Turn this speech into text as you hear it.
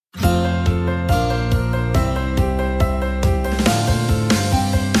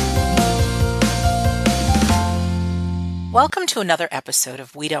Welcome to another episode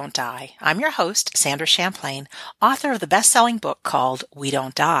of We Don't Die. I'm your host, Sandra Champlain, author of the best-selling book called We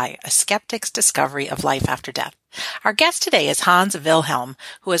Don't Die, A Skeptic's Discovery of Life After Death. Our guest today is Hans Wilhelm,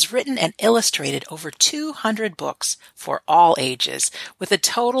 who has written and illustrated over 200 books for all ages, with a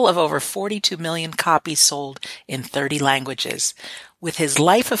total of over 42 million copies sold in 30 languages. With his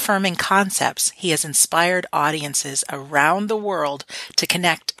life-affirming concepts, he has inspired audiences around the world to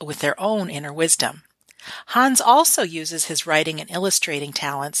connect with their own inner wisdom. Hans also uses his writing and illustrating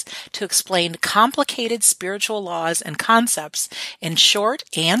talents to explain complicated spiritual laws and concepts in short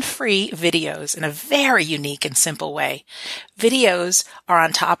and free videos in a very unique and simple way. Videos are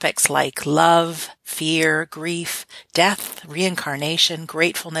on topics like love, fear, grief, death, reincarnation,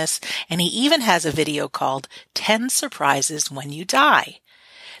 gratefulness, and he even has a video called 10 Surprises When You Die.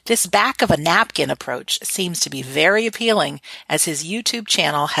 This back-of-a-napkin approach seems to be very appealing, as his YouTube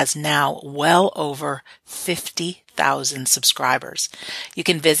channel has now well over 50,000 subscribers. You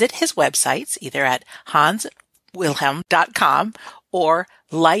can visit his websites either at hanswilhelm.com or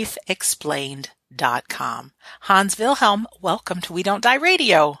lifeexplained.com. Hans Wilhelm, welcome to We Don't Die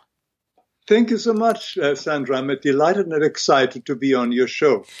Radio. Thank you so much, Sandra. I'm delighted and excited to be on your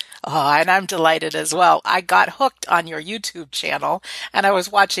show. Oh, and I'm delighted as well. I got hooked on your YouTube channel, and I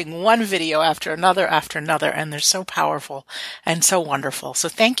was watching one video after another, and they're so powerful and so wonderful. So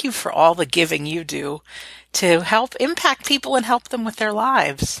thank you for all the giving you do to help impact people and help them with their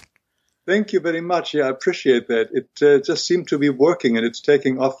lives. Thank you very much. Yeah, I appreciate that. It just seemed to be working, and it's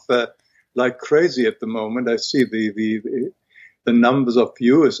taking off like crazy at the moment. I see the numbers of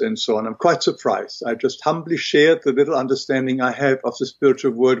viewers and so on. I'm quite surprised. I just humbly shared the little understanding I have of the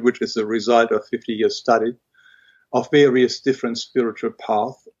spiritual world, which is a result of 50 years study of various different spiritual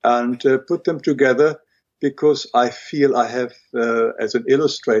paths, and put them together because I feel I have, as an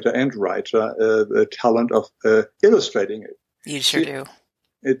illustrator and writer, the talent of illustrating it. You sure do.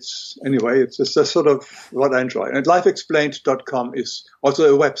 It's just a sort of what I enjoy. And lifeexplained.com is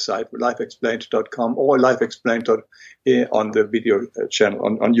also a website, lifeexplained.com or lifeexplained on the video channel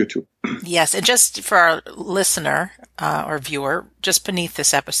on YouTube. Yes, and just for our listener or viewer, just beneath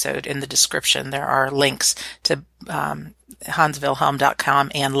this episode in the description, there are links to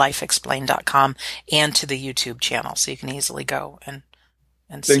hanswilhelm.com and lifeexplained.com and to the YouTube channel, so you can easily go and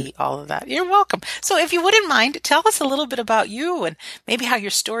see all of that. You're welcome. So if you wouldn't mind, tell us a little bit about you and maybe how your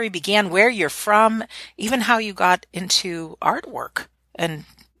story began, where you're from, even how you got into artwork. And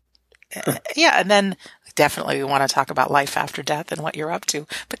and then definitely we want to talk about life after death and what you're up to.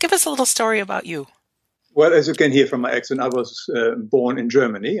 But give us a little story about you. Well, as you can hear from my accent, I was born in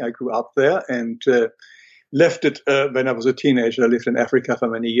Germany. I grew up there and left it when I was a teenager. I lived in Africa for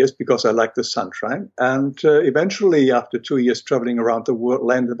many years because I liked the sunshine. And eventually, after 2 years traveling around the world,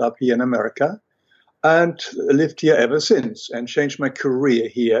 landed up here in America and lived here ever since and changed my career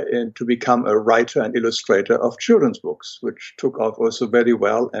here to become a writer and illustrator of children's books, which took off also very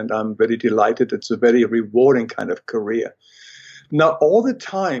well. And I'm very delighted. It's a very rewarding kind of career. Now, all the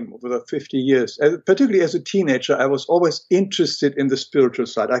time over the 50 years, particularly as a teenager, I was always interested in the spiritual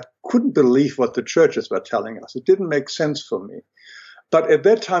side. I couldn't believe what the churches were telling us. It didn't make sense for me. But at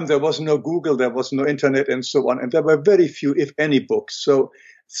that time, there was no Google, there was no internet and so on. And there were very few, if any, books. So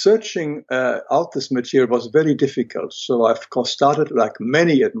searching out this material was very difficult. So I, of course, started like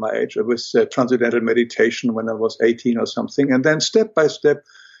many at my age with transcendental meditation when I was 18 or something. And then step by step,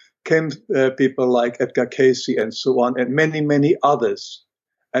 came people like Edgar Cayce and so on, and many, many others.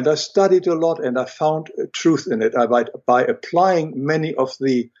 And I studied a lot, and I found truth in it. By applying many of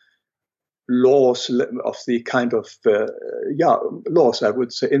the laws, of the kind of, laws, I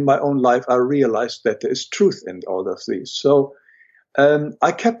would say, in my own life, I realized that there is truth in all of these. So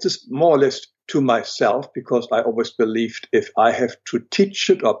I kept this more or less to myself because I always believed if I have to teach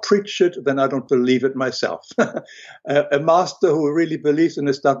it or preach it, then I don't believe it myself. A master who really believes in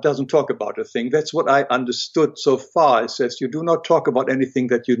this stuff doesn't talk about a thing. That's what I understood so far. It says you do not talk about anything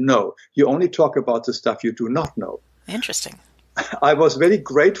that you know. You only talk about the stuff you do not know. Interesting. I was very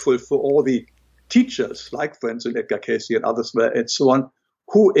grateful for all the teachers, like for instance Edgar Cayce and others and so on,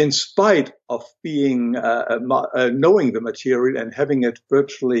 who in spite of being knowing the material and having it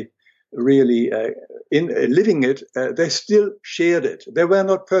virtually really in living it, they still shared it. They were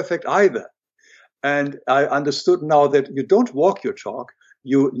not perfect either. And I understood now that you don't walk your talk,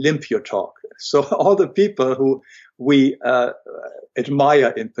 you limp your talk. So all the people who we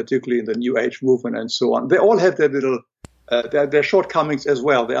admire, in particularly in the New Age movement and so on, they all have their little their shortcomings as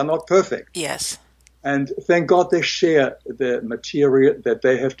well. They are not perfect. Yes. And thank God they share the material that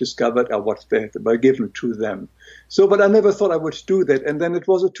they have discovered or what they were given to them. So, but I never thought I would do that. And then it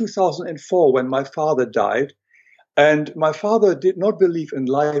was in 2004 when my father died. And my father did not believe in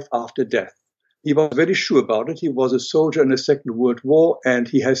life after death. He was very sure about it. He was a soldier in the Second World War, and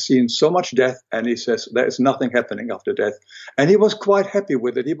he has seen so much death, and he says there is nothing happening after death. And he was quite happy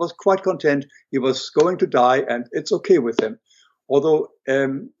with it. He was quite content. He was going to die, and it's okay with him. Although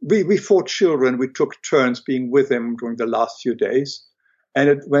we 4 children, we took turns being with him during the last few days.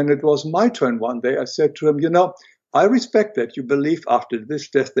 And when it was my turn one day, I said to him, I respect that you believe after this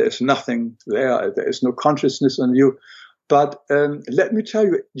death there is nothing there. There is no consciousness on you. But let me tell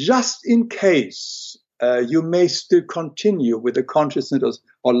you, just in case you may still continue with the consciousness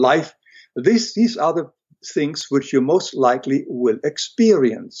or life, these are the things which you most likely will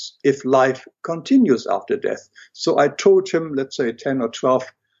experience if life continues after death. So I told him, let's say 10 or 12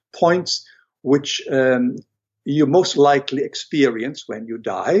 points, which you most likely experience when you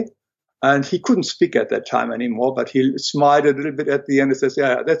die. And he couldn't speak at that time anymore, but he smiled a little bit at the end and says,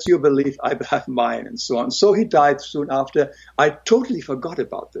 yeah, that's your belief, I have mine, and so on. So he died soon after. I totally forgot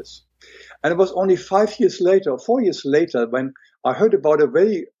about this. And it was only 5 years later, or 4 years later, when I heard about a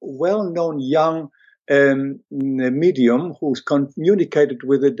very well-known young medium who's communicated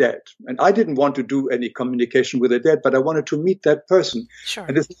with the dead. And I didn't want to do any communication with the dead, but I wanted to meet that person. Sure.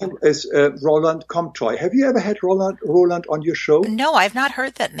 And his name is Roland Comtois. Have you ever had Roland on your show? No, I've not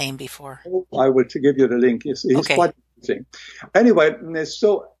heard that name before. I will give you the link. He's okay. Quite interesting. Anyway,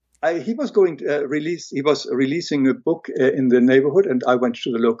 so he was releasing a book in the neighborhood, and I went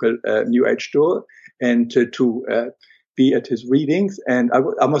to the local New Age store and to be at his readings, and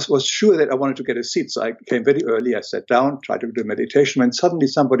I was sure that I wanted to get a seat. So I came very early. I sat down, tried to do meditation, and suddenly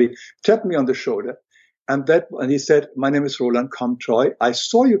somebody tapped me on the shoulder, and he said, "My name is Roland Comtois. I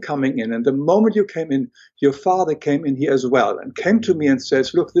saw you coming in, and the moment you came in, your father came in here as well, and came to me and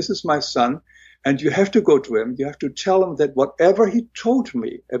says, 'Look, this is my son, and you have to go to him. You have to tell him that whatever he told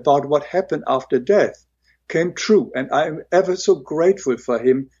me about what happened after death came true, and I am ever so grateful for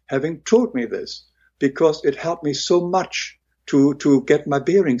him having told me this, because it helped me so much to get my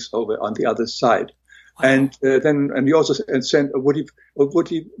bearings over on the other side.'" Wow. And he also said,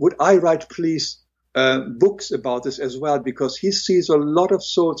 would I write please books about this as well, because he sees a lot of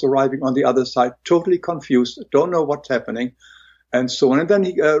souls arriving on the other side, totally confused, don't know what's happening, and so on. And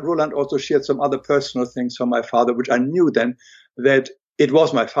then Roland also shared some other personal things from my father, which I knew then that it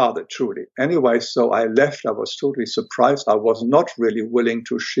was my father, truly. Anyway, so I left. I was totally surprised. I was not really willing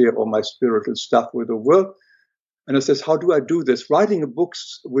to share all my spiritual stuff with the world. And I says, how do I do this? Writing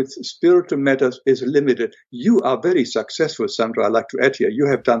books with spiritual matters is limited. You are very successful, Sandra. I'd like to add here. You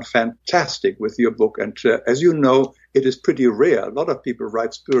have done fantastic with your book. And as you know, it is pretty rare. A lot of people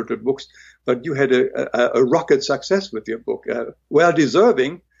write spiritual books, but you had a rocket success with your book. Well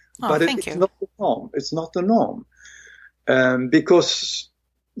deserving, but it's not the norm. It's not the norm. Because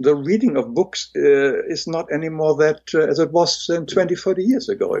the reading of books is not anymore that as it was 20, 30 years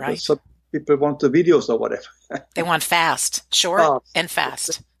ago. Right. It was people want the videos or whatever. They want fast, short and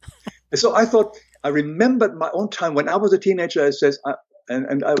fast. So I thought, I remembered my own time when I was a teenager. I says,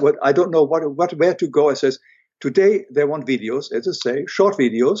 I don't know where to go. I says, today they want videos, as I say, short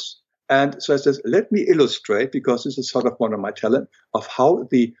videos. And so I says, let me illustrate, because this is sort of one of my talent, of how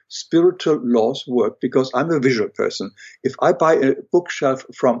the spiritual laws work, because I'm a visual person. If I buy a bookshelf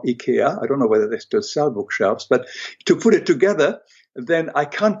from IKEA, I don't know whether they still sell bookshelves, but to put it together, then I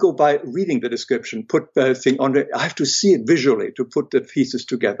can't go by reading the description, put the thing on it. I have to see it visually to put the pieces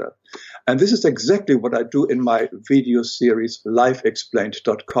together. And this is exactly what I do in my video series,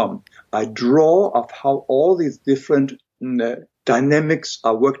 lifeexplained.com. I draw of how all these different dynamics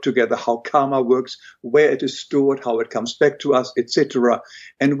are worked together, how karma works, where it is stored, how it comes back to us, etc.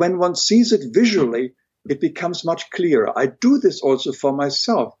 And when one sees it visually, it becomes much clearer. I do this also for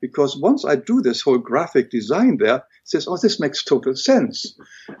myself, because once I do this whole graphic design there, it says, oh, this makes total sense.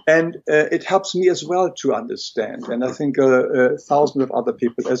 And it helps me as well to understand. And I think thousands of other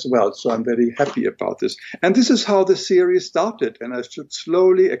people as well. So I'm very happy about this. And this is how the series started. And I should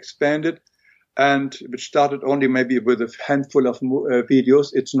slowly expand it. And which started only maybe with a handful of videos.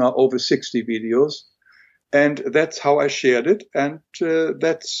 It's now over 60 videos. And that's how I shared it. And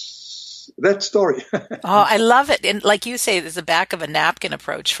that's that story. Oh, I love it. And like you say, there's a back of a napkin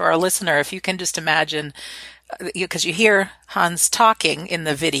approach for our listener. If you can just imagine, because you hear Hans talking in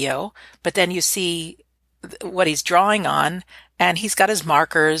the video, but then you see what he's drawing on, and he's got his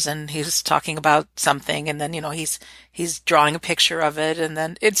markers and he's talking about something, and then, he's drawing a picture of it, and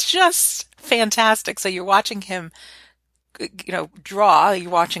then it's just fantastic. So you're watching him, draw,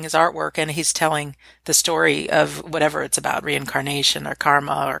 you're watching his artwork, and he's telling the story of whatever it's about, reincarnation or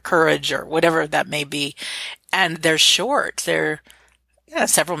karma or courage or whatever that may be. And they're short. They're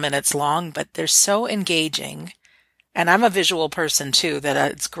several minutes long, but they're so engaging. And I'm a visual person too,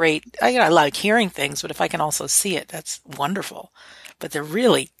 that it's great. I like hearing things, but if I can also see it, that's wonderful. But they're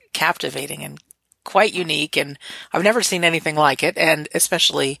really captivating and quite unique. And I've never seen anything like it. And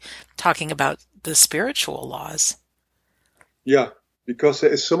especially talking about the spiritual laws. Yeah, because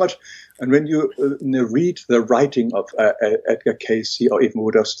there is so much. And when you read the writing of Edgar Cayce or even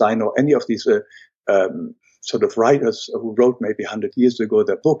Rudolf Steiner or any of these sort of writers who wrote maybe 100 years ago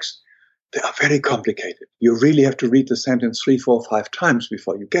their books, they are very complicated. You really have to read the sentence 3, 4, 5 times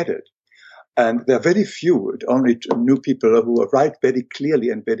before you get it. And there are very few, only new people who write very clearly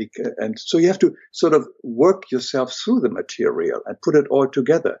and so you have to sort of work yourself through the material and put it all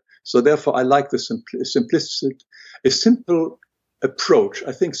together. So therefore, I like the simplicity, a simple approach.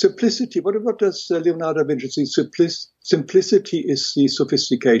 I think simplicity. What does Leonardo da Vinci say? Simplicity is the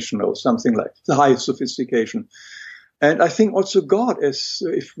sophistication, or something like the highest sophistication. And I think also God is,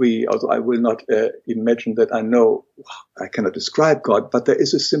 although I will not imagine that I cannot describe God, but there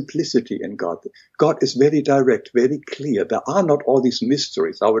is a simplicity in God. God is very direct, very clear. There are not all these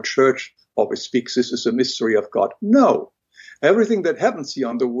mysteries. Our church always speaks, this is a mystery of God. No. Everything that happens here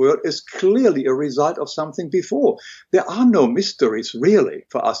on the world is clearly a result of something before. There are no mysteries really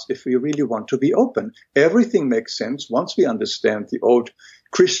for us if we really want to be open. Everything makes sense once we understand the old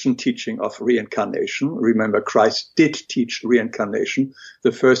Christian teaching of reincarnation. Remember, Christ did teach reincarnation.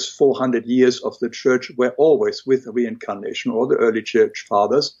 The first 400 years of the church were always with reincarnation, all the early church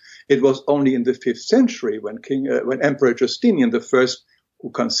fathers. It was only in the 5th century when Emperor Justinian I, who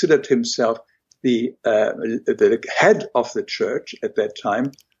considered himself the head of the church at that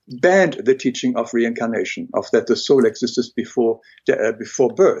time, banned the teaching of reincarnation, of that the soul existed before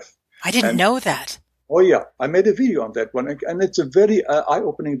birth. I didn't know that. Oh yeah, I made a video on that one, and it's a very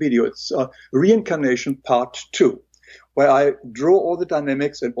eye-opening video. It's Reincarnation Part 2, where I draw all the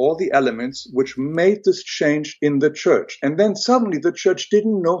dynamics and all the elements which made this change in the church. And then suddenly the church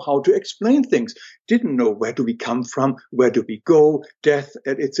didn't know how to explain things, didn't know where do we come from, where do we go, death,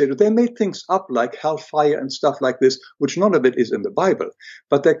 etc. They made things up like hellfire and stuff like this, which none of it is in the Bible.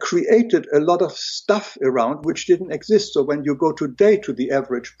 But they created a lot of stuff around which didn't exist. So when you go today to the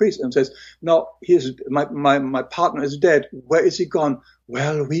average priest and says, now, here's my partner is dead, where is he gone?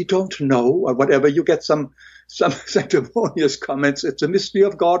 Well, we don't know, or whatever. You get some sanctimonious comments. It's a mystery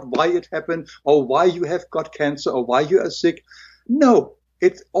of God, why it happened, or why you have got cancer, or why you are sick. No,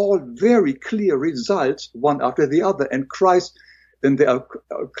 it's all very clear results, one after the other. And Christ, then there are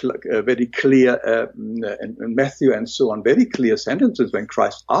very clear, in Matthew and so on, very clear sentences when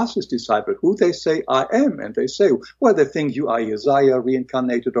Christ asks his disciples who they say I am. And they say, well, they think you are Isaiah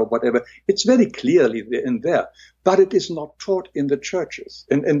reincarnated or whatever. It's very clearly in there. But it is not taught in the churches.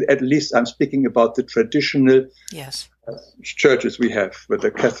 And at least I'm speaking about the traditional churches we have,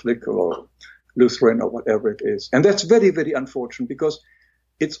 whether Catholic or Lutheran or whatever it is. And that's very, very unfortunate, because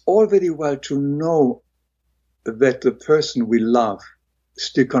it's all very well to know that the person we love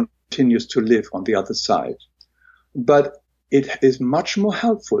still continues to live on the other side. But it is much more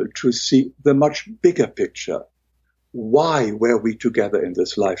helpful to see the much bigger picture. Why were we together in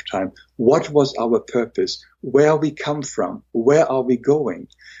this lifetime? What was our purpose? Where we come from? Where are we going?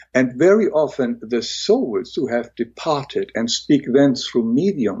 And very often the souls who have departed and speak then through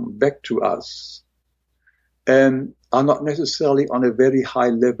medium back to us are not necessarily on a very high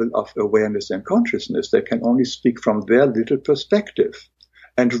level of awareness and consciousness. They can only speak from their little perspective.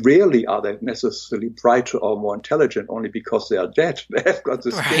 And rarely are they necessarily brighter or more intelligent only because they are dead. They have got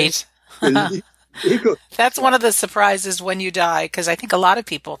the Right. ego. That's one of the surprises when you die, because I think a lot of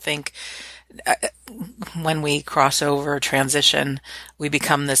people think when we cross over, transition, we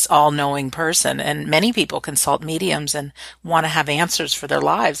become this all-knowing person. And many people consult mediums and want to have answers for their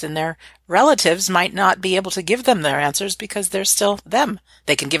lives, and their relatives might not be able to give them their answers because they're still them.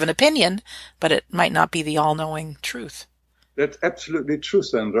 They can give an opinion, but it might not be the all-knowing truth. That's absolutely true,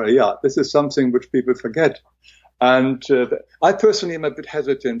 Sandra. Yeah, this is something which people forget. And I personally am a bit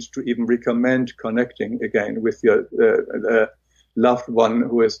hesitant to even recommend connecting again with your loved one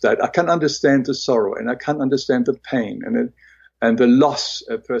who has died. I can understand the sorrow, and I can understand the pain and the loss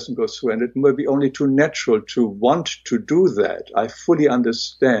a person goes through. And it may be only too natural to want to do that. I fully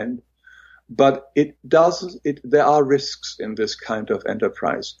understand. But there are risks in this kind of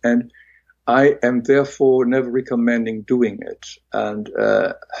enterprise. And I am therefore never recommending doing it. And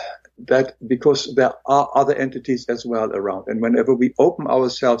that because there are other entities as well around. And whenever we open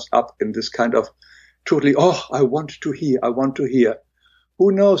ourselves up in this kind of totally, I want to hear,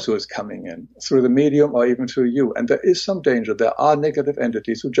 who knows who is coming in through the medium or even through you. And there is some danger. There are negative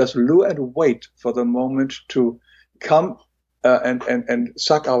entities who just lure and wait for the moment to come and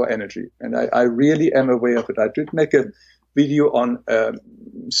suck our energy. And I really am aware of it. I did make a video on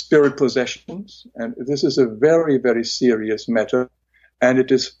spirit possessions, and this is a very, very serious matter. And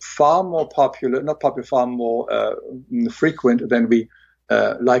it is far more far more frequent than we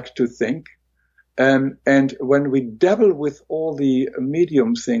like to think. And when we dabble with all the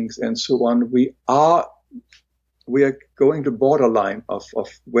medium things and so on, we are going to borderline of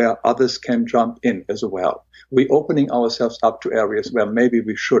where others can jump in as well. We're opening ourselves up to areas where maybe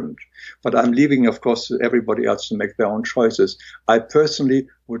we shouldn't. But I'm leaving, of course, everybody else to make their own choices. I personally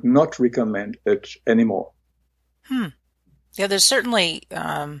would not recommend it anymore. Yeah, there's certainly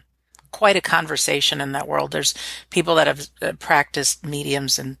quite a conversation in that world. There's people that have practiced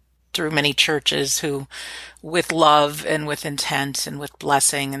mediums and through many churches who, with love and with intent and with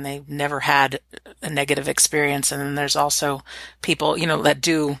blessing, and they've never had a negative experience. And then there's also people, that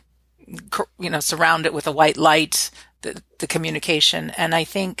do, surround it with a white light, the communication. And I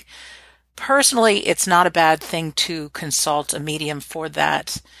think personally, it's not a bad thing to consult a medium for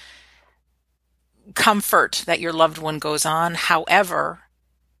that comfort that your loved one goes on. However,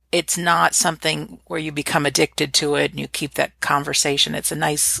 it's not something where you become addicted to it and you keep that conversation. It's a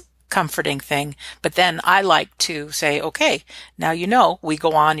nice, comforting thing. But then I like to say, okay, now we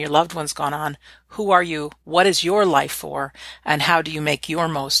go on, your loved one's gone on. Who are you? What is your life for? And how do you make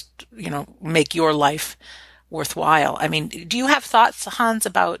make your life worthwhile? I mean, do you have thoughts, Hans,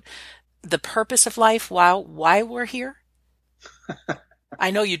 about the purpose of life, why we're here? I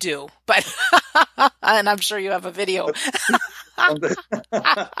know you do, but and I'm sure you have a video. But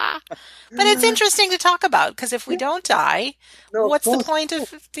it's interesting to talk about, because if we don't die, what's the point of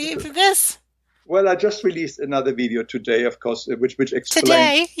this? Well, I just released another video today, of course, which explains.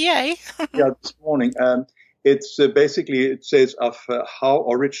 Today, yay! Yeah, this morning. It's basically, it says of how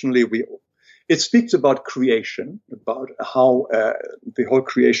originally it speaks about creation, about how the whole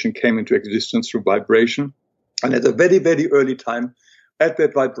creation came into existence through vibration. And at a very, very early time, at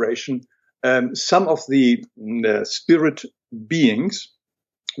that vibration, some of the spirit beings,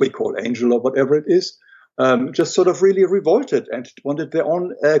 we call angel or whatever it is, just sort of really revolted and wanted their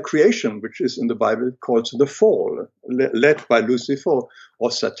own creation, which is in the Bible called the fall, led by Lucifer or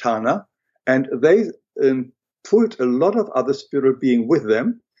Satana. And they pulled a lot of other spirit beings with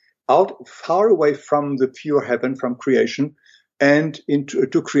them out far away from the pure heaven, from creation, and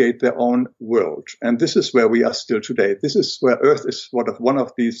to create their own world. And this is where we are still today. This is where Earth is one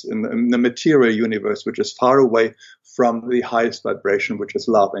of these in the material universe, which is far away from the highest vibration, which is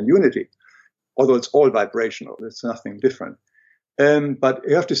love and unity. Although it's all vibrational, it's nothing different. But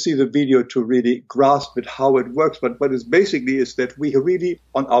you have to see the video to really grasp it, how it works. But what it basically is that we really,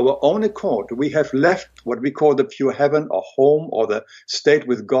 on our own accord, we have left what we call the pure heaven or home or the state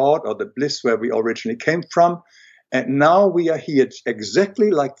with God or the bliss where we originally came from. And now we are here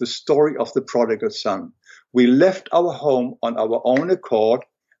exactly like the story of the prodigal son. We left our home on our own accord,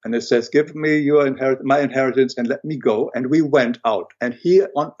 and it says, give me my inheritance and let me go. And we went out. And here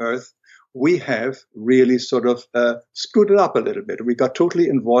on earth, we have really sort of screwed it up a little bit. We got totally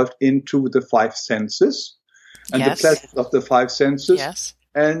involved into the five senses and the pleasures of the five senses. Yes.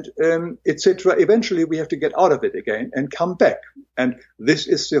 And etc. Eventually, we have to get out of it again and come back. And this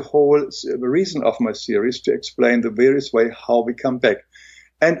is the whole reason of my series, to explain the various way how we come back.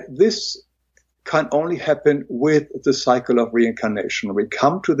 And this can only happen with the cycle of reincarnation. We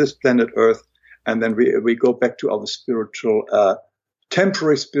come to this planet Earth, and then we go back to our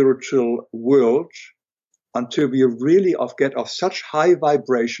temporary spiritual world until we really get of such high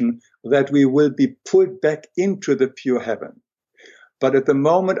vibration that we will be pulled back into the pure heaven. But at the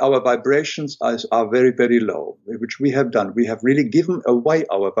moment, our vibrations are very, very low, which we have done. We have really given away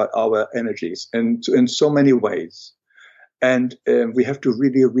our energies in so many ways. And we have to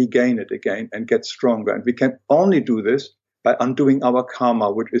really regain it again and get stronger. And we can only do this by undoing our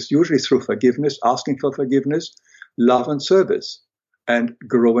karma, which is usually through forgiveness, asking for forgiveness, love and service, and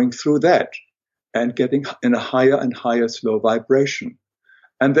growing through that and getting in a higher and higher slow vibration.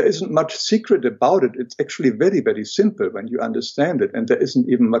 And there isn't much secret about it. It's actually very, very simple when you understand it. And there isn't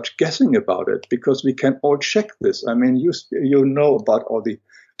even much guessing about it, because we can all check this. I mean, you know about all the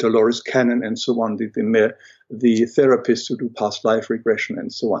Dolores Cannon and so on, the therapists who do past life regression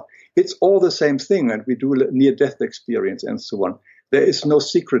and so on. It's all the same thing. And we do near-death experience and so on. There is no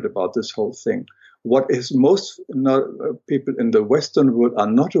secret about this whole thing. What is most people in the Western world are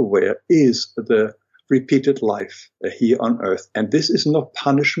not aware is the repeated life here on earth. And this is not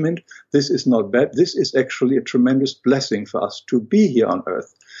punishment. This is not bad. This is actually a tremendous blessing for us to be here on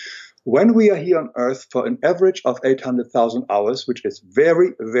earth. When we are here on Earth for an average of 800,000 hours, which is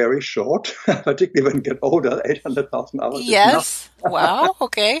very, very short, particularly when you get older, 800,000 hours is Yes. Wow.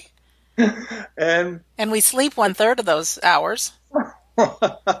 Okay. and And we sleep 1/3 of those hours.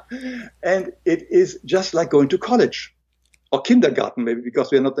 and it is just like going to college or kindergarten, maybe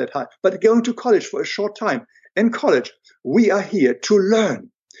because we are not that high, but going to college for a short time. In college, we are here to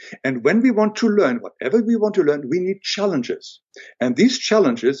learn. And when we want to learn, whatever we want to learn, we need challenges. And these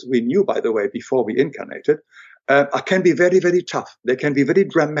challenges, we knew, by the way, before we incarnated, can be very, very tough. They can be very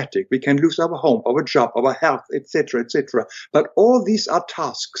dramatic. We can lose our home, our job, our health, etc., etc. But all these are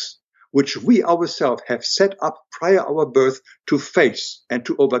tasks which we ourselves have set up prior our birth to face and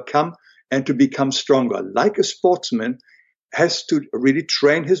to overcome and to become stronger. Like a sportsman has to really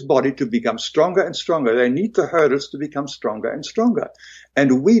train his body to become stronger and stronger. They need the hurdles to become stronger and stronger.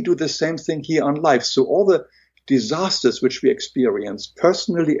 And we do the same thing here on life. So all the disasters which we experience,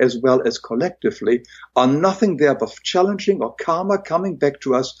 personally as well as collectively, are nothing there but challenging or karma coming back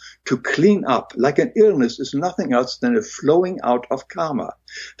to us to clean up. Like an illness is nothing else than a flowing out of karma.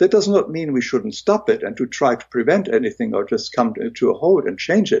 That does not mean we shouldn't stop it and to try to prevent anything or just come to a halt and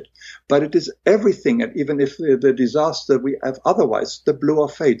change it. But it is everything. And even if the disaster we have otherwise, the blue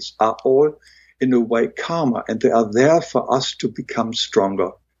of fates are all in a way karma, and they are there for us to become stronger.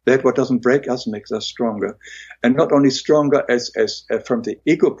 That what doesn't break us makes us stronger. And not only stronger as from the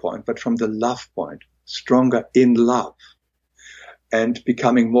ego point, but from the love point. Stronger in love. And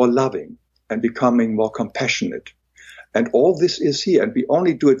becoming more loving. And becoming more compassionate. And all this is here. And we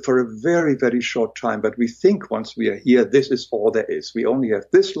only do it for a very, very short time. But we think once we are here, this is all there is. We only have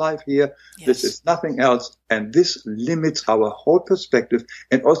this life here. Yes. This is nothing else. And this limits our whole perspective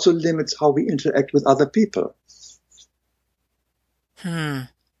and also limits how we interact with other people.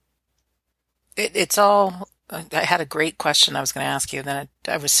 It's all, I had a great question I was going to ask you, then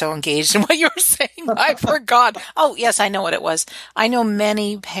I was so engaged in what you were saying, I forgot. Oh, yes, I know what it was. I know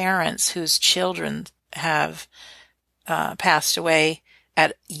many parents whose children have passed away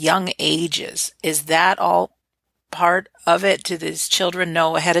at young ages. Is that all part of it? Do these children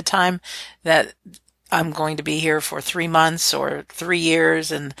know ahead of time that I'm going to be here for 3 months or 3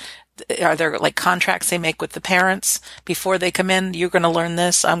 years? And are there like contracts they make with the parents before they come in? You're going to learn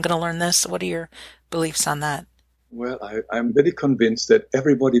this. I'm going to learn this. What are your beliefs on that? Well, I'm very convinced that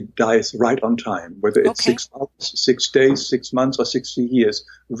everybody dies right on time, whether it's 6 hours, 6 days, 6 months, or 60 years,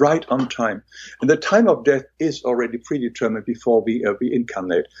 right on time. And the time of death is already predetermined before we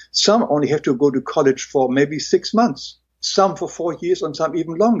incarnate. Some only have to go to college for maybe 6 months, some for 4 years, and some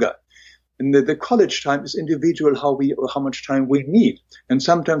even longer. And the college time is individual, how much time we need. And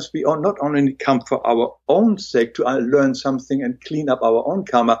sometimes we not only come for our own sake to learn something and clean up our own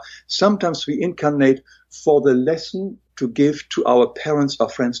karma. Sometimes we incarnate for the lesson to give to our parents or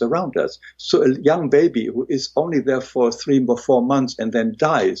friends around us. So a young baby who is only there for 3 or 4 months and then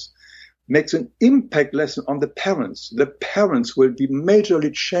dies makes an impact lesson on the parents. The parents will be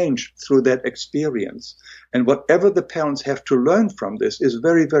majorly changed through that experience. And whatever the parents have to learn from this is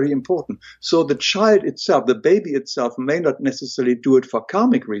very, very important. So the child itself, the baby itself, may not necessarily do it for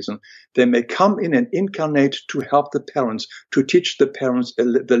karmic reason. They may come in and incarnate to help the parents, to teach the parents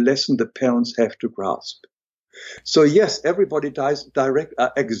the lesson the parents have to grasp. So yes, everybody dies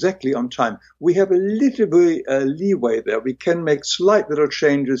exactly on time. We have a little bit leeway there. We can make slight little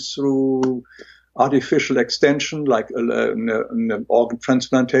changes through artificial extension, like an organ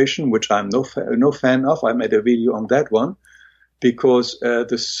transplantation, which I'm no fan of. I made a video on that one, because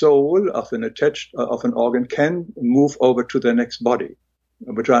the soul of an organ can move over to the next body.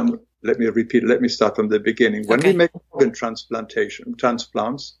 Let me start from the beginning. When we make organ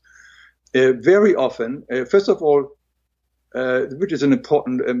transplants. Very often, first of all, which is an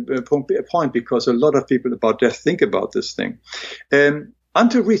important point, because a lot of people about death think about this thing.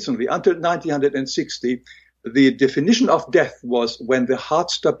 Until recently, until 1960, the definition of death was when the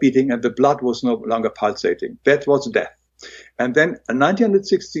heart stopped beating and the blood was no longer pulsating. That was death. And then in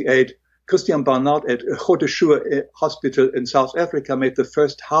 1968, Christian Barnard at Groote Schuur Hospital in South Africa made the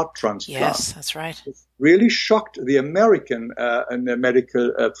first heart transplant. Yes, that's right. It really shocked the American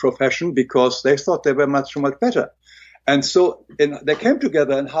medical profession, because they thought they were much better. And so they came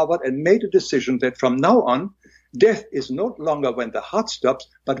together in Harvard and made a decision that from now on, death is no longer when the heart stops,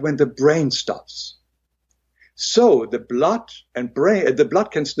 but when the brain stops. So the blood and brain,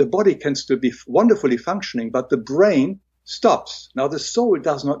 the body can still be wonderfully functioning, but the brain stops. Now the soul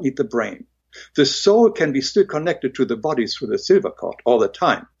does not need the brain. The soul can be still connected to the body through the silver cord all the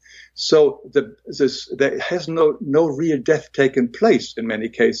time. So there has no real death taken place in many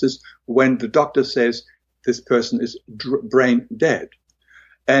cases when the doctor says this person is brain dead.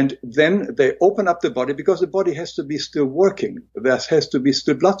 And then they open up the body because the body has to be still working. There has to be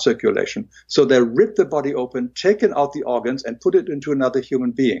still blood circulation. So they rip the body open, taken out the organs, and put it into another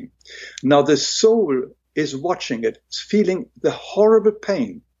human being. Now the soul is watching it, feeling the horrible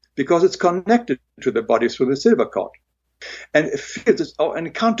pain because it's connected to the body through the silver cord. And it feels it, and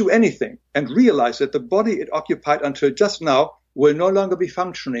it can't do anything, and realize that the body it occupied until just now will no longer be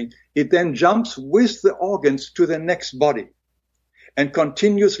functioning. It then jumps with the organs to the next body and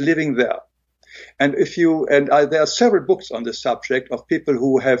continues living there. And there are several books on the subject of people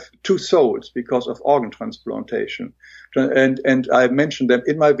who have two souls because of organ transplantation. And I mentioned them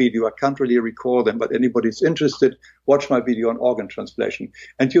in my video. I can't really recall them, but anybody's interested, watch my video on organ transplantation.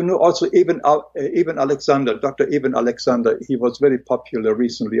 And also Ibn Alexander, Dr. Ibn Alexander, he was very popular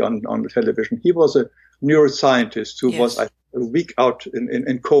recently on television. He was a neuroscientist who was a week out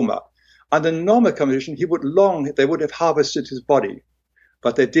in coma. Under normal condition, they would have harvested his body,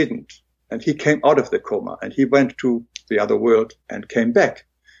 but they didn't. And he came out of the coma and he went to the other world and came back.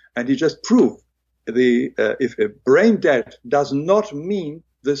 And he just proved if a brain dead does not mean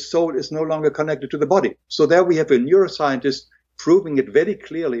the soul is no longer connected to the body. So there we have a neuroscientist proving it very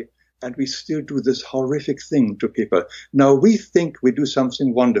clearly. And we still do this horrific thing to people. Now we think we do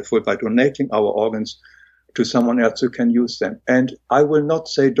something wonderful by donating our organs to someone else who can use them. And I will not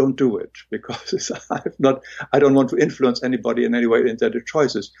say don't do it, because I don't want to influence anybody in any way in their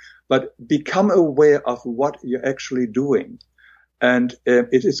choices, but become aware of what you're actually doing. And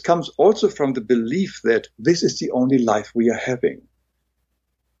it comes also from the belief that this is the only life we are having.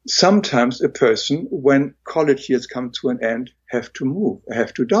 Sometimes a person, when college years come to an end, have to move,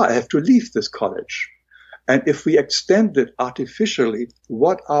 have to die, have to leave this college. And if we extend it artificially,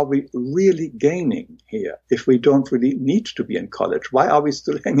 what are we really gaining here if we don't really need to be in college? Why are we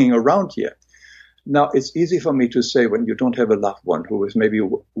still hanging around here? Now, it's easy for me to say when you don't have a loved one who is maybe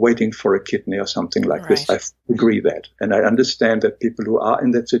waiting for a kidney or something like this. I agree that. And I understand that people who are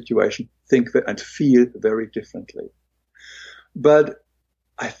in that situation think that and feel very differently. But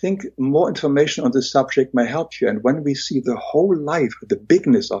I think more information on this subject may help you. And when we see the whole life, the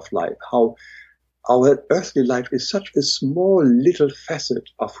bigness of life, how our earthly life is such a small little facet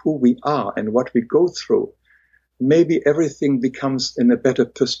of who we are and what we go through, maybe everything becomes in a better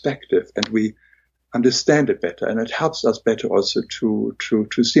perspective and we understand it better, and it helps us better also to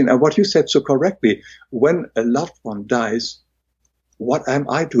see. And what you said so correctly, when a loved one dies, what am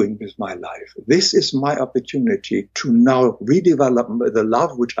I doing with my life? This is my opportunity to now redevelop the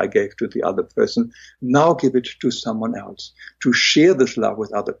love which I gave to the other person, now give it to someone else, to share this love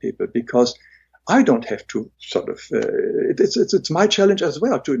with other people, because I don't have to it's my challenge as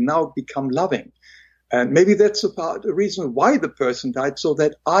well to now become loving. And maybe that's about the reason why the person died, so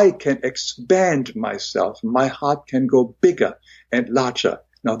that I can expand myself. My heart can go bigger and larger.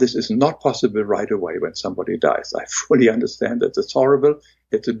 Now, this is not possible right away when somebody dies. I fully understand that it's horrible.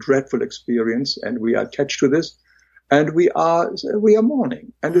 It's a dreadful experience, and we are attached to this, and we are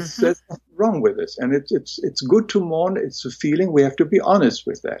mourning, and there's nothing wrong with this. And it's good to mourn. It's a feeling. We have to be honest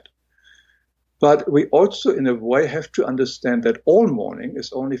with that. But we also, in a way, have to understand that all mourning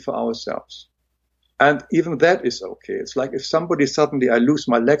is only for ourselves. And even that is okay. It's like if somebody suddenly, I lose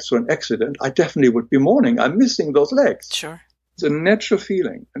my legs through an accident, I definitely would be mourning. I'm missing those legs. Sure. It's a natural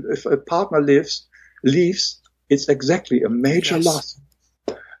feeling. And if a partner leaves, it's exactly a major loss.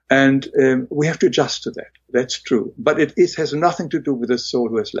 And we have to adjust to that. That's true. But it has nothing to do with the soul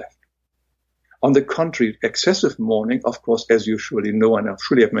who has left. On the contrary, excessive mourning, of course, as you surely know, and I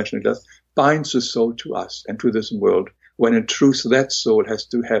surely have mentioned it, binds the soul to us and to this world, when in truth that soul has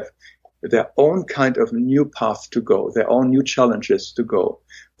to have their own kind of new path to go, their own new challenges to go.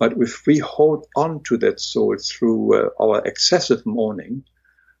 But if we hold on to that soul through our excessive mourning,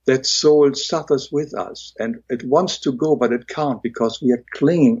 that soul suffers with us, and it wants to go, but it can't, because we are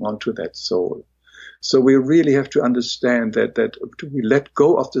clinging onto that soul. So we really have to understand that we let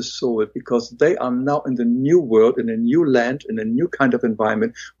go of the soul, because they are now in the new world, in a new land, in a new kind of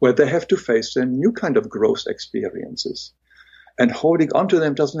environment where they have to face a new kind of growth experiences. And holding on to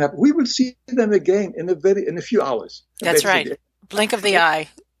them doesn't happen. We will see them again in a few hours. That's right. Blink of the eye.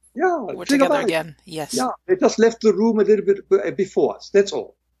 Yeah. We're together again. Yes. Yeah. They just left the room a little bit before us. That's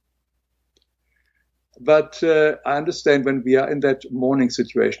all. But I understand when we are in that mourning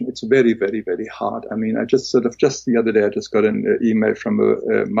situation, it's very, very, very hard. I mean, just the other day, I just got an email from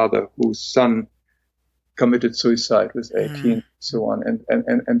a mother whose son committed suicide with 18 and so on,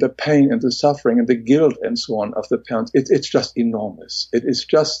 and the pain and the suffering and the guilt and so on of the parents, it's just enormous. It is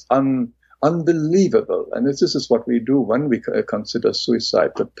just unbelievable. And this is what we do when we consider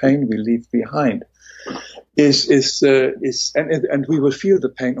suicide, the pain we leave behind. and we will feel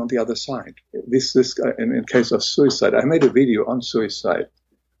the pain on the other side. This in case of suicide, I made a video on suicide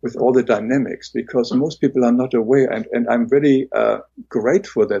with all the dynamics, because most people are not aware, and I'm very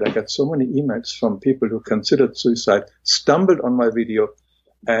grateful that I got so many emails from people who considered suicide, stumbled on my video,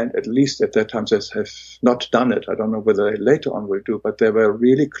 and at least at that time they have not done it. I don't know whether they later on will do, but they were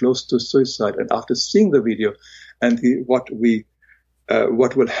really close to suicide. And after seeing the video and what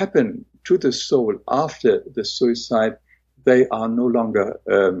will happen to the soul after the suicide, they are no longer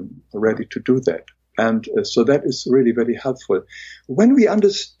ready to do that. And so that is really very helpful. When we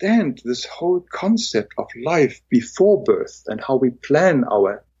understand this whole concept of life before birth and how we plan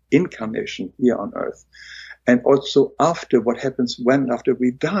our incarnation here on earth, and also after, what happens after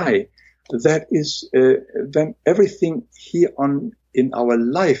we die, that is, then everything here in our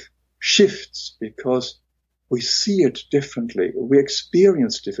life shifts, because we see it differently. We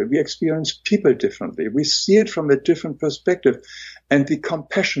experience differently. We experience people differently. We see it from a different perspective. And the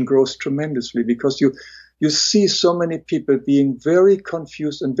compassion grows tremendously, because you see so many people being very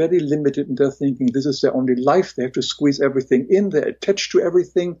confused and very limited in their thinking. This is their only life. They have to squeeze everything in. They're attached to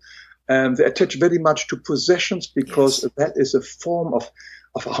everything. They attach very much to possessions, because that is a form of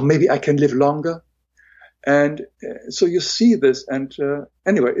how maybe I can live longer. And so you see this, and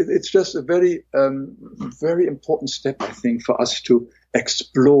anyway, it's just a very, very important step, I think, for us to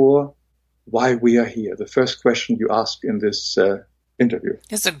explore why we are here. The first question you asked in this interview.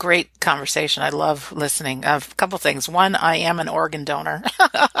 It's a great conversation. I love listening. A couple things. One, I am an organ donor,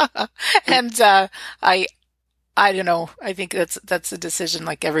 and I don't know. I think that's a decision.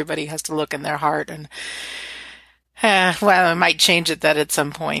 Like, everybody has to look in their heart, and well, I might change it that at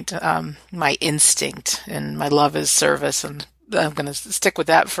some point. My instinct and my love is service, and I'm going to stick with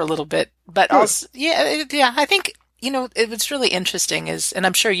that for a little bit. But also, I think, what's really interesting is, and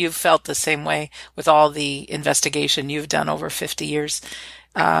I'm sure you've felt the same way with all the investigation you've done over 50 years.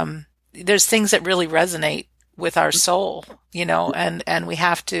 There's things that really resonate with our soul, and we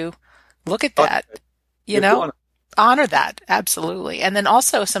have to look at that, honor that. Absolutely. And then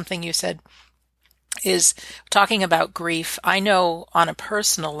also something you said is talking about grief. I know on a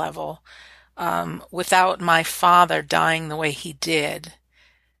personal level, without my father dying the way he did,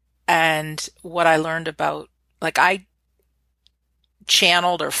 and what I learned about, like, I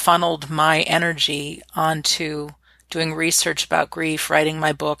channeled or funneled my energy onto doing research about grief, writing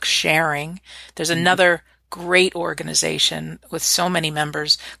my book, sharing. There's another great organization with so many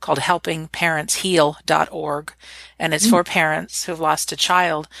members called helpingparentsheal.org, and it's for parents who've lost a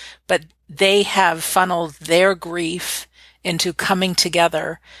child, but they have funneled their grief into coming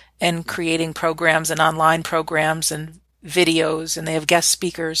together and creating programs and online programs and videos, and they have guest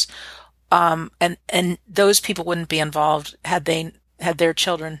speakers. And those people wouldn't be involved had their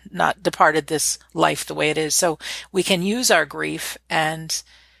children not departed this life the way it is. So we can use our grief and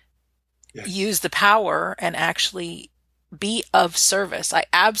use the power and actually be of service. I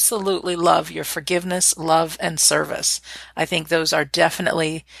absolutely love your forgiveness, love, and service. I think those are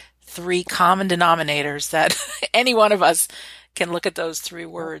definitely 3 common denominators that any one of us can look at those 3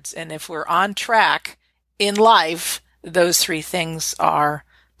 words. And if we're on track in life, those 3 things are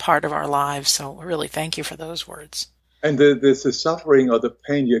part of our lives. So really, thank you for those words. And the suffering or the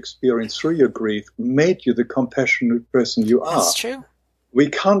pain you experience through your grief made you the compassionate person you are. That's true. We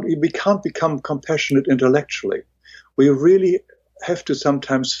can't become compassionate intellectually. We really have to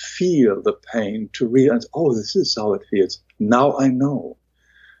sometimes feel the pain to realize, oh, this is how it feels. Now I know.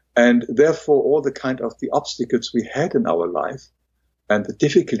 And therefore, all the kind of the obstacles we had in our life and the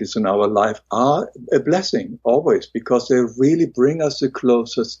difficulties in our life are a blessing always, because they really bring us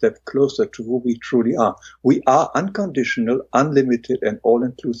a step closer to who we truly are. We are unconditional, unlimited, and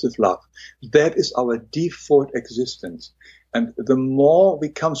all-inclusive love. That is our default existence. And the more we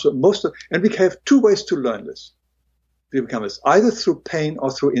come to and we have 2 ways to learn this. We become this either through pain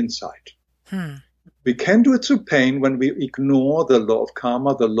or through insight. We can do it through pain when we ignore the law of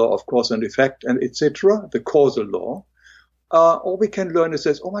karma, the law of cause and effect, and etc., the causal law. Or we can learn it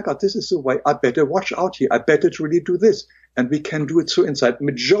says, oh my God, this is the way. I better watch out here. I better really do this. And we can do it through insight.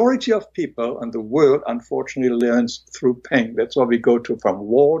 Majority of people in the world, unfortunately, learns through pain. That's why we go from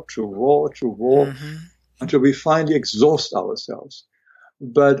war to war to war until we finally exhaust ourselves.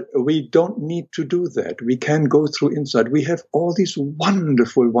 But we don't need to do that. We can go through insight. We have all these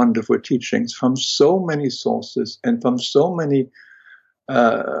wonderful, wonderful teachings from so many sources and from so many.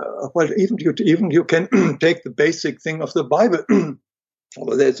 Even you can take the basic thing of the Bible.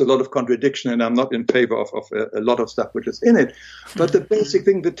 Although there's a lot of contradiction, and I'm not in favor of a lot of stuff which is in it. But the basic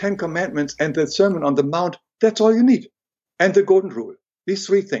thing, the 10 Commandments and the Sermon on the Mount, that's all you need. And the Golden Rule. These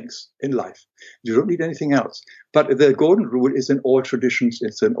three things in life. You don't need anything else. But the golden rule is in all traditions,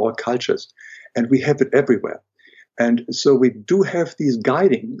 it's in all cultures, and we have it everywhere. And so we do have these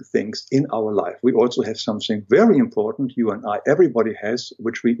guiding things in our life. We also have something very important, you and I, everybody has,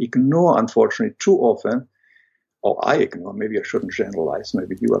 which we ignore, unfortunately, too often. Or I ignore, maybe I shouldn't generalize,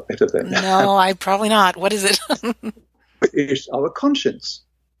 maybe you are better than that. No, I probably not. What is it? It's our conscience.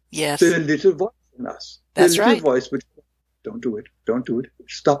 Yes. The little voice in us. That's the little right. voice which, don't do it,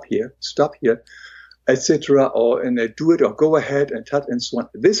 stop here, etc. Or and they do it or go ahead and touch and so on.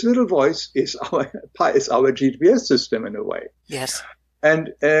 This little voice is our GPS system in a way. Yes.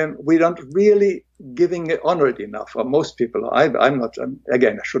 And we don't really giving it honor it enough. Or most people, I'm not.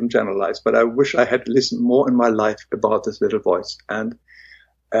 Again, I shouldn't generalize, but I wish I had listened more in my life about this little voice. And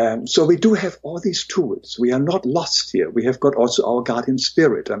so we do have all these tools. We are not lost here. We have got also our guardian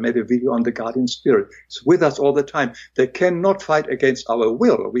spirit. I made a video on the guardian spirit. It's with us all the time. They cannot fight against our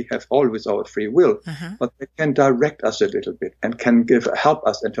will. We have always our free will, but they can direct us a little bit and can help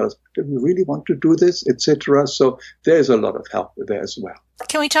us and tell us, do we really want to do this, etc. So there's a lot of help there as well.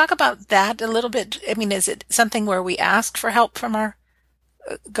 Can we talk about that a little bit? I mean, is it something where we ask for help from our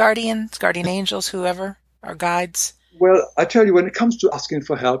guardian angels, whoever, our guides? Well, I tell you, when it comes to asking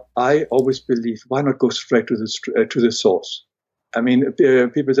for help, I always believe, why not go straight to the source? I mean,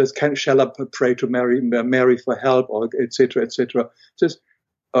 people say, shall I pray to Mary for help, or etc., etc. Says,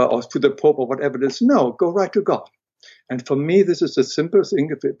 or to the Pope or whatever it is. No, go right to God. And for me, this is a simple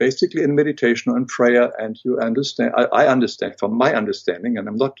thing, basically in meditation or in prayer, and you understand. I understand from my understanding, and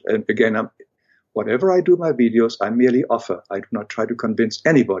I'm not. And again, whatever I do my videos, I merely offer. I do not try to convince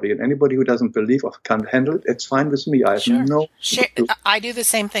anybody, and anybody who doesn't believe or can't handle it, it's fine with me. I have I do the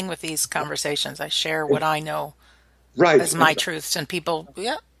same thing with these conversations. I share what I know as my truths, and people,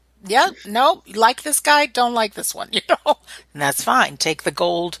 no, like this guy, don't like this one, and that's fine. Take the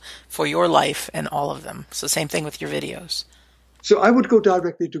gold for your life and all of them. So same thing with your videos. So I would go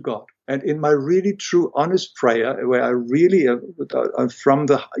directly to God. And in my really true, honest prayer, where I really,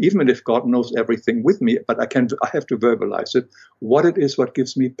 even if God knows everything with me, but I have to verbalize it, what it is, what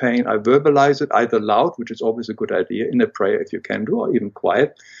gives me pain. I verbalize it either loud, which is always a good idea in a prayer if you can do, or even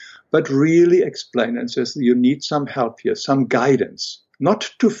quiet, but really explain and says, you need some help here, some guidance, not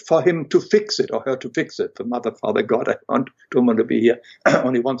for him to fix it or her to fix it. The Mother, Father, God, I don't want to be here.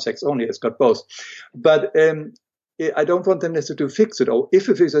 Only one sex only, it's got both. But, I don't want them necessarily to fix it, or if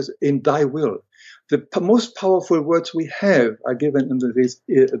it is in thy will. The most powerful words we have are given in this,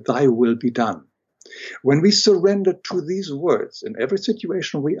 thy will be done. When we surrender to these words in every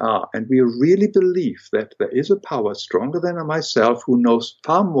situation we are, and we really believe that there is a power stronger than myself who knows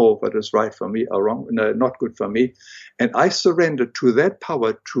far more what is right for me or wrong, not good for me, and I surrender to that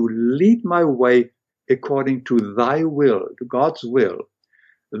power to lead my way according to thy will, to God's will,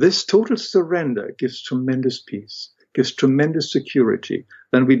 this total surrender gives tremendous peace, gives tremendous security.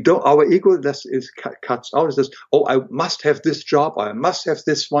 Then our ego cuts out. It says, oh, I must have this job, or I must have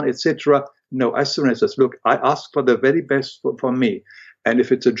this one, etc. No, I surrender. It says, look, I ask for the very best for me. And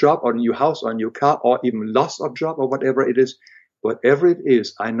if it's a job or a new house or a new car or even loss of job or whatever it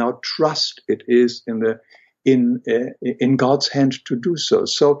is, I now trust it is in God's hand to do so.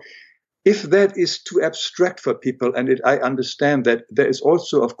 So if that is too abstract for people, and I understand that there is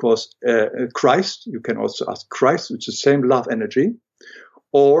also, of course, Christ. You can also ask Christ, which is the same love energy,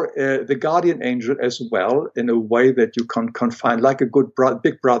 or the guardian angel as well, in a way that you can confine, like a good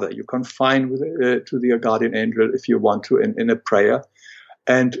big brother. You confine to the guardian angel if you want to in a prayer,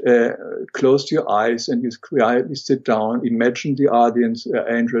 and close your eyes and you quietly sit down. Imagine the guardian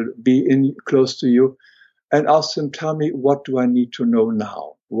angel be close to you, and ask them, tell me, what do I need to know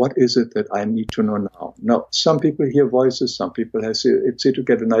now? What is it that I need to know now? Now, some people hear voices, some people have to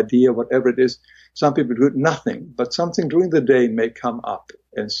get an idea, whatever it is. Some people do nothing, but something during the day may come up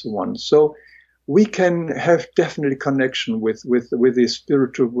and so on. So we can have definitely connection with the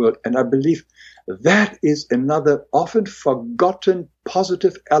spiritual world. And I believe that is another often forgotten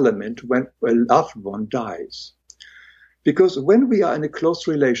positive element when a loved one dies. Because when we are in a close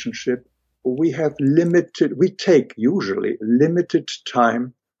relationship, we take usually limited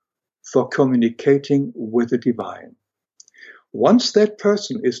time for communicating with the divine. Once that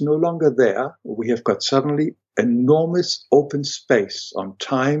person is no longer there, we have got suddenly enormous open space on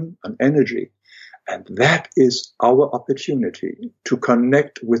time and energy. And that is our opportunity to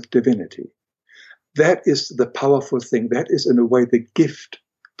connect with divinity. That is the powerful thing. That is, in a way, the gift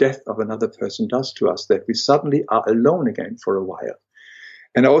death of another person does to us, that we suddenly are alone again for a while.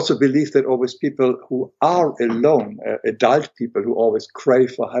 And I also believe that always people who are alone, adult people who always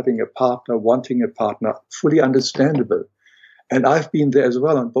crave for having a partner, wanting a partner, fully understandable. And I've been there as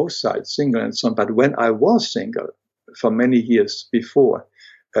well on both sides, single and so on. But when I was single for many years before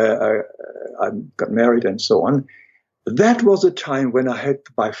I got married and so on, that was a time when I had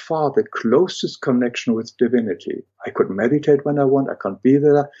by far the closest connection with divinity. I could meditate when I want. I can't be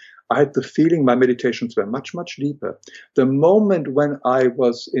there. I had the feeling my meditations were much, much deeper. The moment when I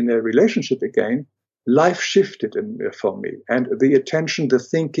was in a relationship again, life shifted for me. And the attention, the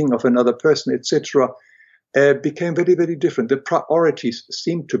thinking of another person, etc., became very, very different. The priorities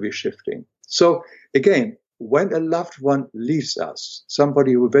seemed to be shifting. So again, when a loved one leaves us,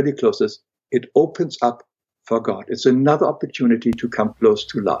 somebody who very close to us, it opens up for God. It's another opportunity to come close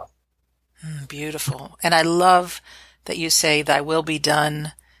to love. Beautiful. And I love that you say, thy will be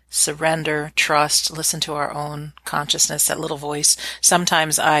done, surrender, trust, listen to our own consciousness, that little voice.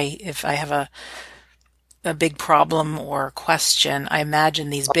 Sometimes if I have a big problem or question, I imagine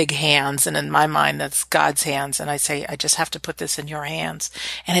these big hands, and in my mind, that's God's hands. And I say, I just have to put this in your hands.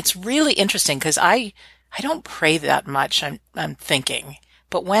 And it's really interesting because I don't pray that much, I'm thinking.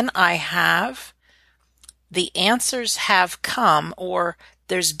 But when I have, the answers have come, or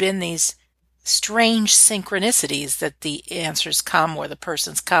there's been these strange synchronicities that the answers come or the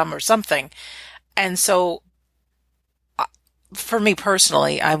person's come or something. And so for me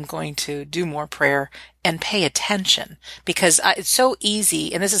personally, I'm going to do more prayer and pay attention, because it's so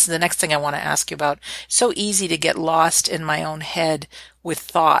easy. And this is the next thing I want to ask you about. So easy to get lost in my own head with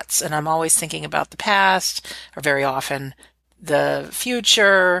thoughts. And I'm always thinking about the past, or very often the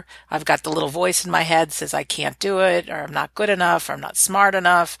future. I've got the little voice in my head that says I can't do it, or I'm not good enough, or I'm not smart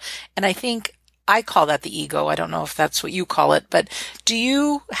enough. And I think I call that the ego. I don't know if that's what you call it, but do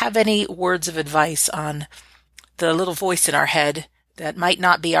you have any words of advice on the little voice in our head that might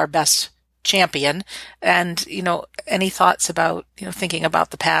not be our best champion? And, any thoughts about, thinking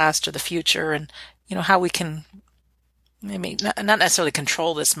about the past or the future, and, how we can maybe not necessarily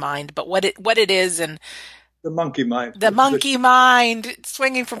control this mind, but what it is, and the monkey mind. The monkey mind,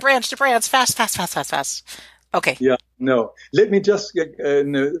 swinging from branch to branch, fast. Okay. Yeah, no. Let me just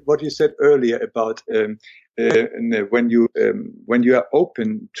what you said earlier about when you are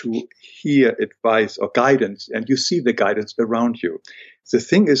open to hear advice or guidance, and you see the guidance around you. The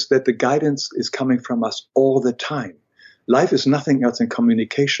thing is that the guidance is coming from us all the time. Life is nothing else than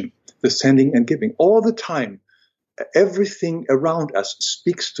communication, the sending and giving all the time. Everything around us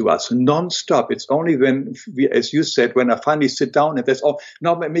speaks to us non-stop. It's only when as you said, when I finally sit down and there's,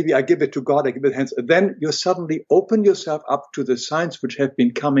 now maybe I give it to God, I give it hands, then you suddenly open yourself up to the signs which have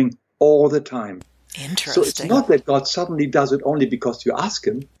been coming all the time. Interesting. So it's not that God suddenly does it only because you ask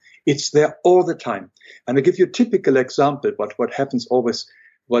him. It's there all the time. And I give you a typical example, but what happens always,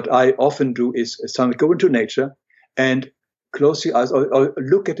 what I often do is go into nature and close your eyes or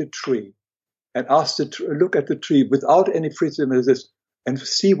look at a tree. And look at the tree without any prejudice and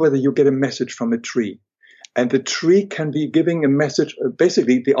see whether you get a message from a tree. And the tree can be giving a message,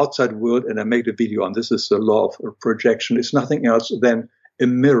 basically the outside world, and I made a video on this, is the law of projection. It's nothing else than a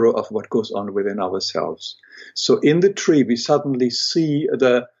mirror of what goes on within ourselves. So in the tree, we suddenly see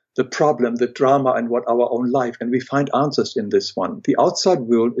the problem, the drama, and what our own life, and we find answers in this one. The outside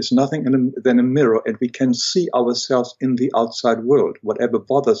world is nothing than a mirror, and we can see ourselves in the outside world. Whatever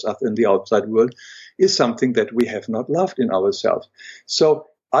bothers us in the outside world is something that we have not loved in ourselves. So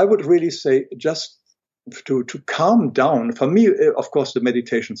I would really say just to calm down. For me, of course, the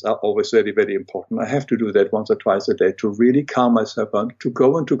meditations are always very, very important. I have to do that once or twice a day to really calm myself down, to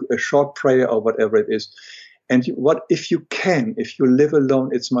go into a short prayer or whatever it is. And if you live alone,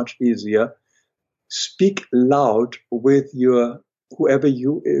 it's much easier. Speak loud with whoever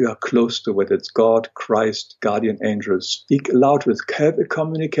you are close to, whether it's God, Christ, guardian angels. Speak loud have a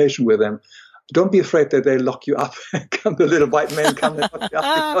communication with them. Don't be afraid that they lock you up. Come the little white man, come and lock you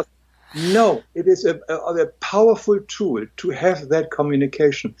up. No, it is a powerful tool to have that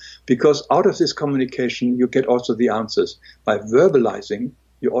communication, because out of this communication, you get also the answers. By verbalizing,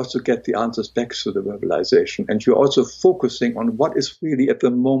 you also get the answers back through the verbalization. And you're also focusing on what is really at the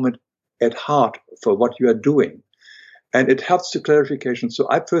moment at heart for what you are doing. And it helps the clarification. So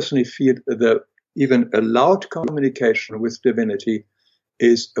I personally feel that even a loud communication with divinity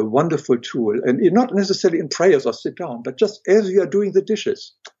is a wonderful tool. And not necessarily in prayers or sit down, but just as you are doing the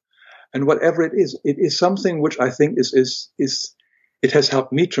dishes. And whatever it is something which I think it has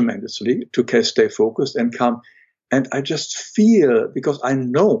helped me tremendously to stay focused and calm. And I just feel, because I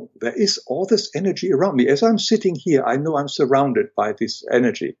know there is all this energy around me. As I'm sitting here, I know I'm surrounded by this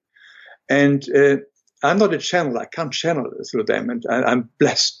energy. And I'm not a channel. I can't channel through them. And I'm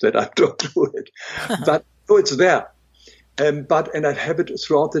blessed that I don't do it. But it's there. And I have it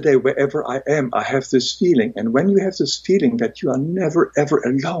throughout the day, wherever I am, I have this feeling. And when you have this feeling that you are never, ever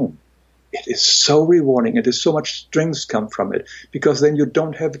alone, it is so rewarding. It is so much strength come from it, because then you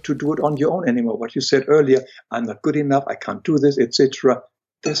don't have to do it on your own anymore. What you said earlier, I'm not good enough, I can't do this, etc.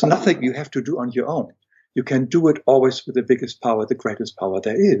 There's nothing you have to do on your own. You can do it always with the biggest power, the greatest power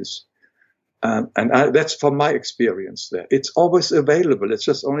there is. That's from my experience there. It's always available. It's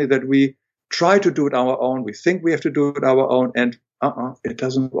just only that we try to do it our own. We think we have to do it our own, and it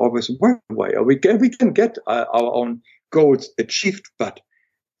doesn't always work that way. Or we can get our own goals achieved, but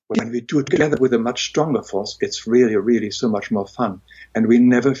when we do it together with a much stronger force, it's really, really so much more fun, and we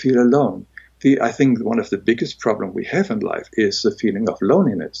never feel alone. I think one of the biggest problems we have in life is the feeling of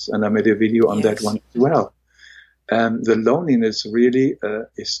loneliness, and I made a video on that one as well. The loneliness really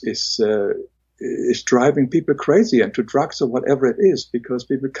is driving people crazy and to drugs or whatever it is, because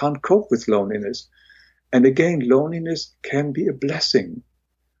people can't cope with loneliness. And again, loneliness can be a blessing.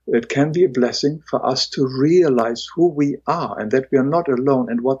 It can be a blessing for us to realize who we are and that we are not alone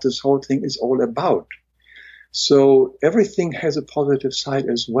and what this whole thing is all about. So everything has a positive side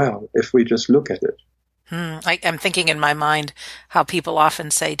as well, if we just look at it. I'm thinking in my mind how people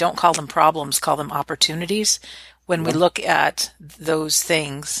often say, don't call them problems, call them opportunities. When we look at those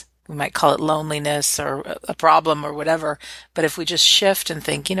things, we might call it loneliness or a problem or whatever. But if we just shift and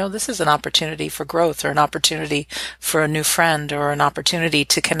think, this is an opportunity for growth, or an opportunity for a new friend, or an opportunity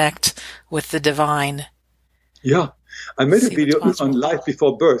to connect with the divine. Yeah. I made a video on life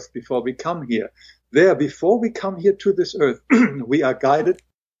before birth, before we come here. Before we come here to this earth, we are guided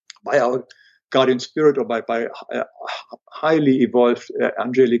by our guardian spirit or by highly evolved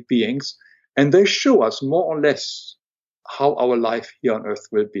angelic beings. And they show us more or less how our life here on earth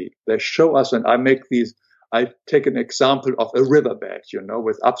will be. They show us, and I take an example of a riverbed,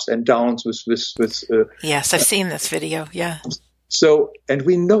 with ups and downs, yes, I've seen this video. Yeah. So, and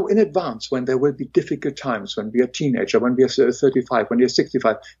we know in advance when there will be difficult times, when we are teenager, when we are 35, when we are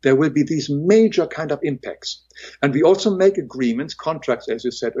 65, there will be these major kind of impacts. And we also make agreements, contracts, as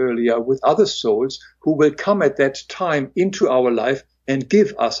you said earlier, with other souls who will come at that time into our life and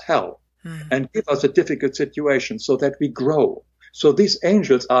give us hell and give us a difficult situation so that we grow. So these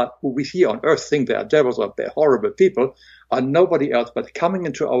angels are, who we here on earth think they are devils or they're horrible people, are nobody else but coming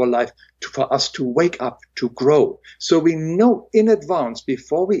into our life for us to wake up, to grow. So we know in advance,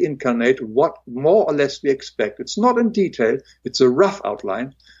 before we incarnate, what more or less we expect. It's not in detail, it's a rough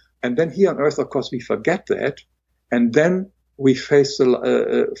outline. And then here on earth, of course, we forget that. And then we face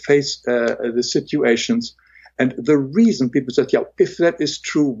the situations. And the reason people said, if that is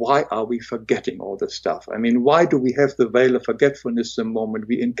true, why are we forgetting all this stuff? I mean, why do we have the veil of forgetfulness the moment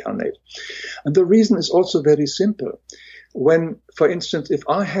we incarnate? And the reason is also very simple. When, for instance, if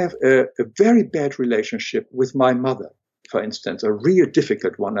I have a very bad relationship with my mother, for instance, a real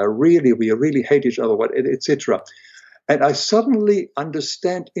difficult one, we really hate each other, etc., and I suddenly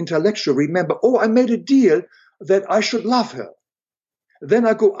understand intellectually, remember, I made a deal that I should love her. Then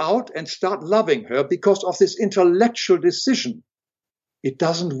I go out and start loving her because of this intellectual decision. It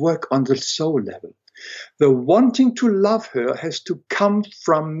doesn't work on the soul level. The wanting to love her has to come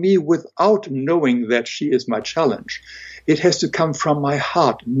from me without knowing that she is my challenge. It has to come from my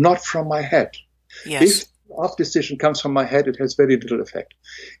heart, not from my head. Yes. If the love decision comes from my head, it has very little effect.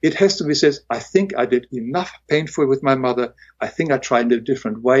 It has to be says, I think I did enough painful with my mother. I think I tried in a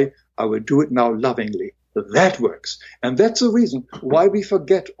different way. I will do it now lovingly. That works. And that's the reason why we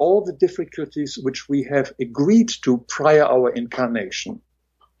forget all the difficulties which we have agreed to prior our incarnation.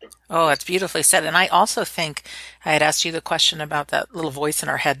 Oh, that's beautifully said. And I also think I had asked you the question about that little voice in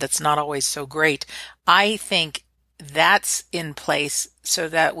our head that's not always so great. I think that's in place so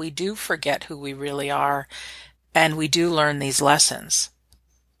that we do forget who we really are and we do learn these lessons.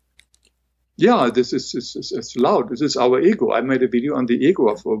 Yeah, this is loud. This is our ego. I made a video on the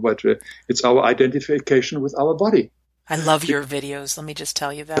ego but it's our identification with our body. I love your videos. Let me just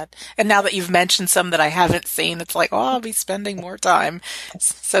tell you that. And now that you've mentioned some that I haven't seen, it's like, I'll be spending more time.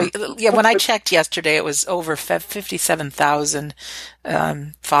 So yeah, when I checked yesterday, it was over 57,000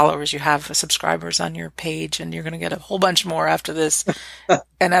 followers. You have subscribers on your page, and you're going to get a whole bunch more after this,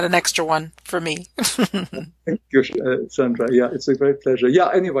 and add an extra one for me. Thank you, Sandra. Yeah, it's a great pleasure. Yeah.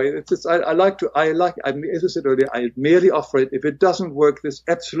 Anyway, as I said earlier, I merely offer it. If it doesn't work, that's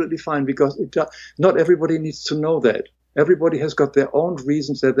absolutely fine, because not everybody needs to know that. Everybody has got their own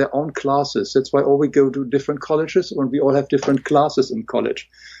reasons, their own classes. That's why all we go to different colleges, and we all have different classes in college,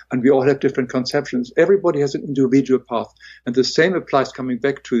 and we all have different conceptions. Everybody has an individual path. And the same applies, coming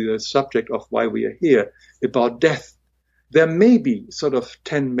back to the subject of why we are here, about death. There may be sort of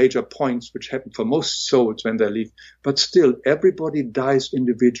 10 major points which happen for most souls when they leave, but still everybody dies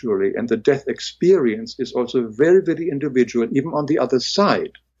individually, and the death experience is also very, very individual, even on the other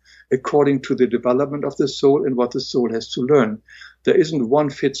side, according to the development of the soul and what the soul has to learn. There isn't one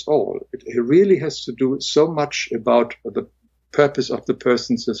fits all. It really has to do so much about the purpose of the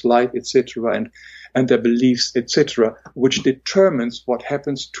person's life, etc., and their beliefs, etc., which determines what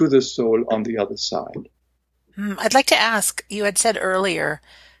happens to the soul on the other side. I'd like to ask, you had said earlier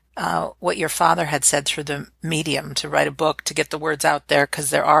what your father had said through the medium, to write a book, to get the words out there, because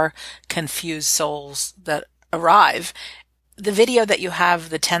there are confused souls that arrive. The video that you have,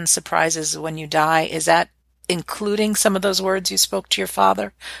 the 10 surprises when you die, is that including some of those words you spoke to your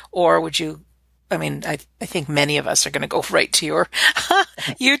father? Or would you, I think many of us are going to go right to your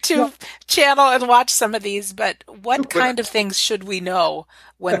YouTube channel and watch some of these, but what kind of things should we know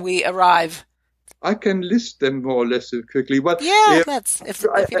when we arrive? I can list them more or less quickly. But that's if you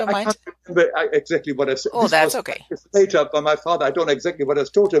don't mind. I can't remember exactly what I said. Oh, that's okay. Later by my father, I don't know exactly what I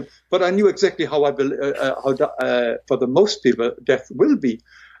told him, but I knew exactly how for the most people, death will be.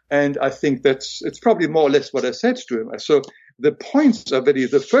 And I think it's probably more or less what I said to him. So the points are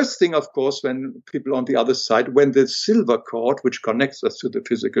the first thing, of course, when people on the other side, when the silver cord, which connects us to the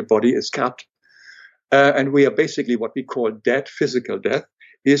physical body, is cut, and we are basically what we call dead, physical death,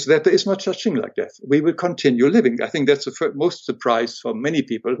 is that there is no such thing like death. We will continue living. I think that's the most surprise for many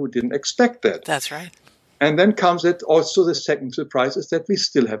people who didn't expect that. That's right. And then comes it also the second surprise is that we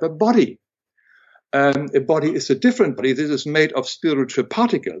still have a body. A body is a different body. This is made of spiritual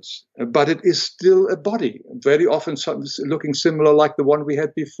particles, but it is still a body, very often looking similar like the one we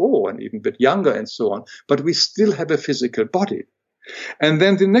had before and even a bit younger and so on. But we still have a physical body. And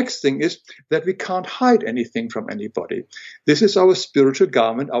then the next thing is that we can't hide anything from anybody. This is our spiritual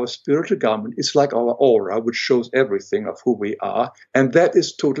garment. Our spiritual garment is like our aura, which shows everything of who we are. And that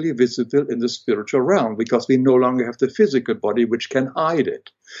is totally visible in the spiritual realm because we no longer have the physical body, which can hide it.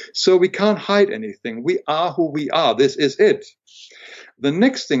 So we can't hide anything. We are who we are. This is it. The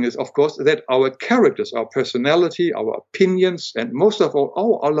next thing is, of course, that our characters, our personality, our opinions, and most of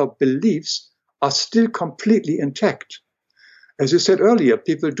all our beliefs are still completely intact. As you said earlier,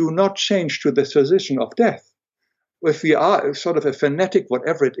 people do not change to the position of death. If we are sort of a fanatic,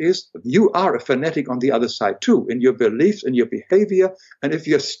 whatever it is, you are a fanatic on the other side too, in your beliefs, in your behavior. And if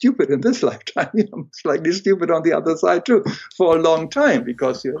you're stupid in this lifetime, you're most likely stupid on the other side too for a long time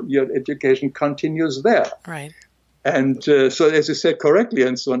because your education continues there. Right. And so, as you said correctly,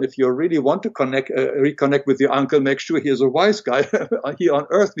 and so on, if you really want to reconnect with your uncle, make sure he is a wise guy here on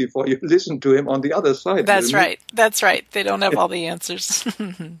earth before you listen to him on the other side. That's right. That's right. They don't have all the answers.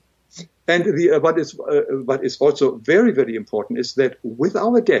 And what is also very, very important is that with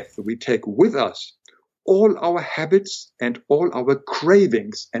our death, we take with us all our habits and all our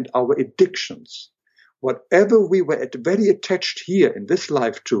cravings and our addictions. Whatever we were very attached here in this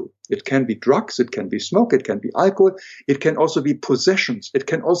life to, it can be drugs, it can be smoke, it can be alcohol, it can also be possessions, it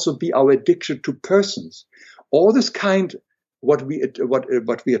can also be our addiction to persons. All this kind, what we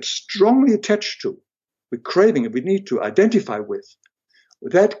are strongly attached to, we're craving and we need to identify with.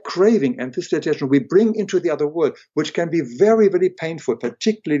 That craving and this attachment we bring into the other world, which can be very, very painful,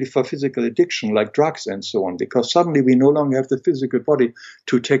 particularly for physical addiction like drugs and so on, because suddenly we no longer have the physical body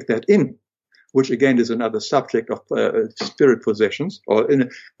to take that in. Which again is another subject of spirit possessions. Or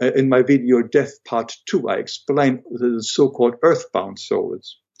in my video, Death Part 2, I explain the so-called earthbound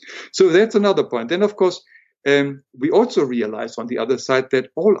souls. So that's another point. Then, of course, we also realize on the other side that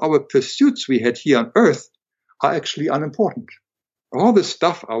all our pursuits we had here on earth are actually unimportant. All the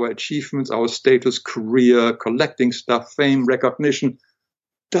stuff, our achievements, our status, career, collecting stuff, fame, recognition,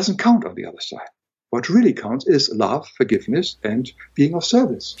 doesn't count on the other side. What really counts is love, forgiveness, and being of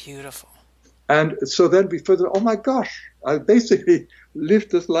service. Beautiful. And so then we further, oh my gosh, I basically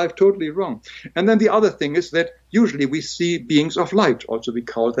lived this life totally wrong. And then the other thing is that usually we see beings of light, also we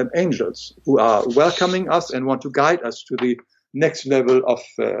call them angels, who are welcoming us and want to guide us to the next level of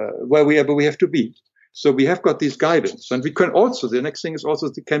wherever we have to be. So we have got these guidance. And we can also, the next thing is also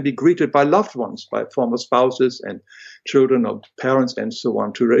it can be greeted by loved ones, by former spouses and children or parents and so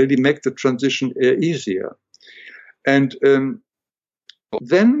on, to really make the transition easier. And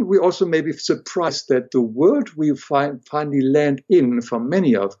then we also may be surprised that the world we finally land in, for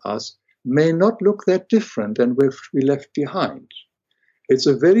many of us, may not look that different than what we left behind. It's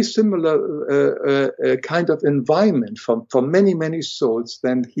a very similar kind of environment for many, many souls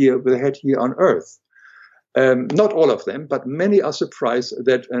than we had here on earth. Not all of them, but many are surprised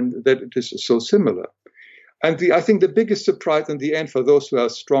that it is so similar. And I think the biggest surprise in the end for those who are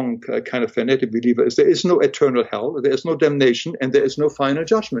strong kind of fanatic believer is there is no eternal hell, there is no damnation, and there is no final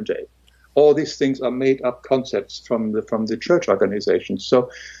judgment day. All these things are made up concepts from the church organization. So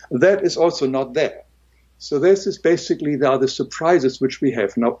that is also not there. So this is basically, there are the surprises which we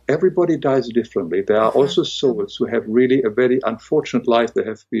have. Now, everybody dies differently. There are also souls who have really a very unfortunate life. They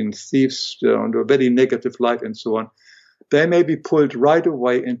have been thieves, a very negative life and so on. They may be pulled right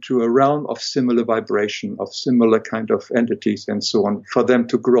away into a realm of similar vibration, of similar kind of entities and so on, for them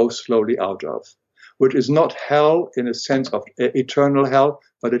to grow slowly out of, which is not hell in a sense of eternal hell,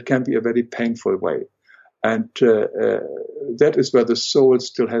 but it can be a very painful way. And that is where the soul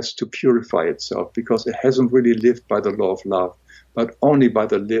still has to purify itself, because it hasn't really lived by the law of love, but only by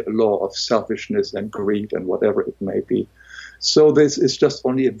the law of selfishness and greed and whatever it may be. So this is just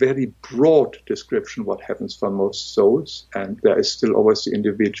only a very broad description what happens for most souls, and there is still always the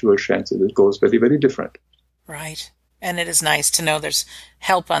individual chance that it goes very, very different. Right. And it is nice to know there's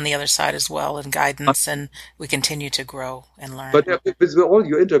help on the other side as well, and guidance, and we continue to grow and learn. But with all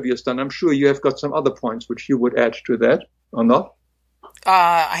your interviews done, I'm sure you have got some other points which you would add to that, or not?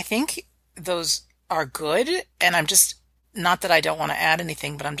 I think those are good, and I'm just, not that I don't want to add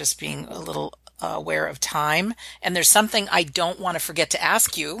anything, but I'm just being a little aware of time. And there's something I don't want to forget to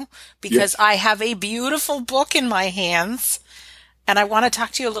ask you, because I have a beautiful book in my hands, and I want to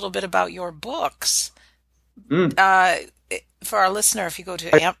talk to you a little bit about your books. For our listener, if you go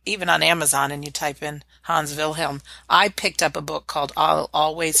to even on Amazon and you type in Hans Wilhelm, I picked up a book called I'll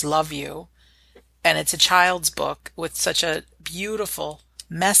Always Love You, and it's a child's book with such a beautiful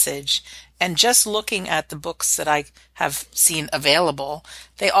message. And just looking at the books that I have seen available,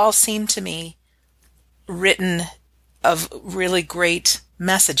 they all seem to me written of really great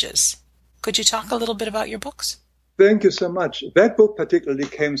messages. Could you talk a little bit about your books? Thank you so much. That book particularly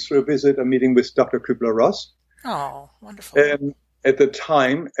came through a meeting with Dr. Kübler-Ross. Oh, wonderful. At the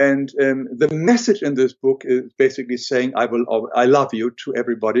time. And the message in this book is basically saying, I love you to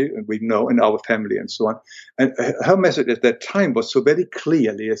everybody, and we know, in our family and so on. And her message at that time was so very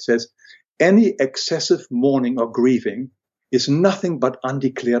clearly, it says, any excessive mourning or grieving is nothing but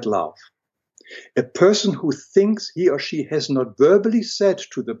undeclared love. A person who thinks he or she has not verbally said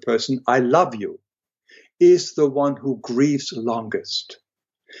to the person, I love you, is the one who grieves longest.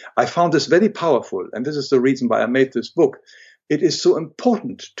 I found this very powerful, and this is the reason why I made this book. It is so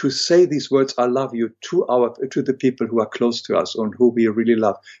important to say these words, I love you, to the people who are close to us and who we really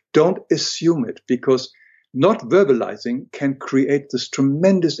love. Don't assume it, because not verbalizing can create this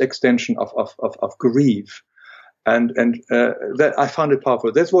tremendous extension of grief. And that I found it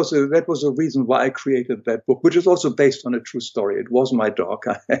powerful. That was a reason why I created that book, which is also based on a true story. It was my dog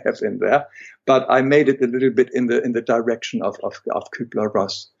I have in there, but I made it a little bit in the direction of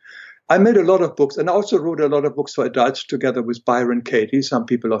Kübler-Ross. I made a lot of books, and I also wrote a lot of books for adults together with Byron Katie. Some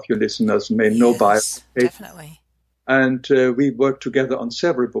people of your listeners may know Byron Katie. Definitely. And we worked together on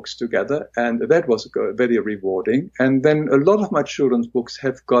several books together, and that was very rewarding. And then a lot of my children's books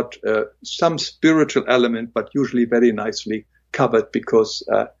have got some spiritual element, but usually very nicely covered, because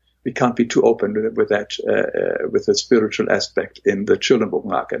we can't be too open with that, with the spiritual aspect in the children's book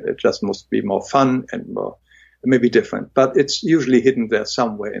market. It just must be more fun and more, maybe different, but it's usually hidden there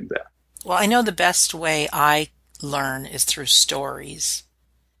somewhere in there. Well, I know the best way I learn is through stories.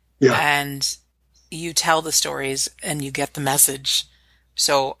 Yeah. And you tell the stories and you get the message.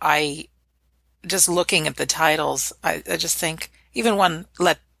 So I, just looking at the titles, I just think, even one,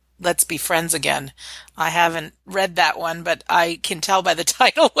 Let's Be Friends Again. I haven't read that one, but I can tell by the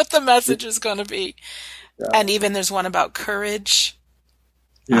title what the message is going to be. Yeah. And even there's one about courage.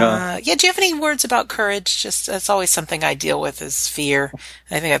 Yeah. Do you have any words about courage? Just, that's always something I deal with, is fear.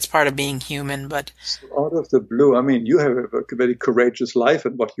 I think that's part of being human, but. So out of the blue, I mean, you have a very courageous life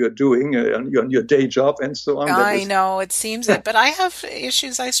and what you're doing on your day job and so on. I know, it seems it, but I have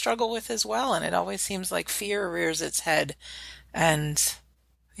issues I struggle with as well, and it always seems like fear rears its head. And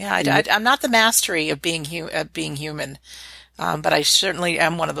yeah, I'm not the mastery of being human, but I certainly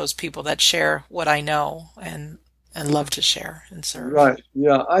am one of those people that share what I know and love to share and serve. Right.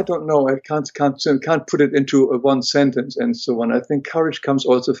 Yeah. I don't know. I can't put it into one sentence and so on. I think courage comes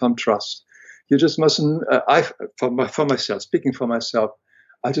also from trust. You just mustn't, for myself, speaking for myself,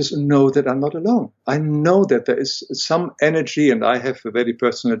 I just know that I'm not alone. I know that there is some energy, and I have a very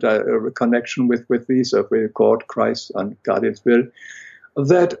personal connection with these, with God, Christ, and Guardian's will,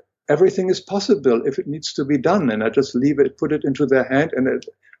 that everything is possible if it needs to be done. And I just leave it, put it into their hand, and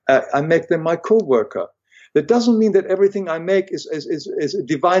I make them my co-worker. That doesn't mean that everything I make is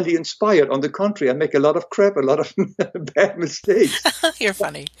divinely inspired. On the contrary, I make a lot of crap, a lot of bad mistakes. You're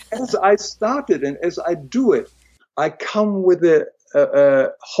funny. As I started and as I do it, I come with a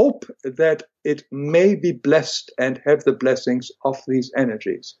hope that it may be blessed and have the blessings of these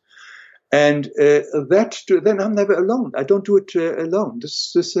energies. And then I'm never alone. I don't do it alone.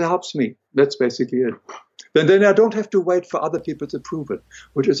 This helps me. That's basically it. And then I don't have to wait for other people's approval,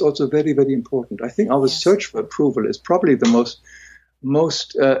 which is also very, very important. I think our search for approval is probably the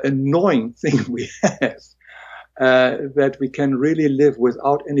most annoying thing we have. That we can really live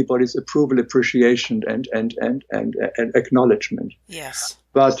without anybody's approval, appreciation, and acknowledgement. Yes.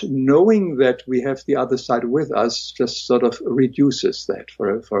 But knowing that we have the other side with us just sort of reduces that for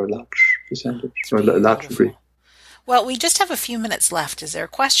a large percentage, for a large degree. Well, we just have a few minutes left. Is there a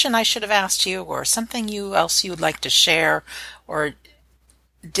question I should have asked you, or something else you would like to share, or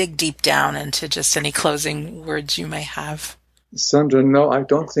dig deep down into just any closing words you may have? Sandra, no, I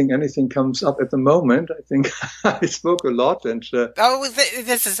don't think anything comes up at the moment. I think I spoke a lot, and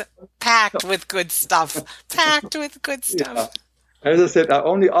this is packed with good stuff. Packed with good stuff. Yeah. As I said, I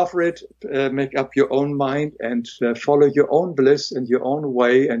only offer it. Make up your own mind and follow your own bliss and your own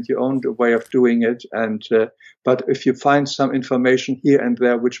way and your own way of doing it. And but if you find some information here and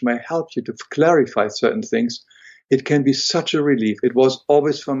there which may help you to clarify certain things, it can be such a relief. It was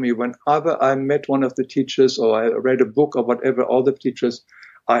always for me. Whenever I met one of the teachers or I read a book or whatever, all the teachers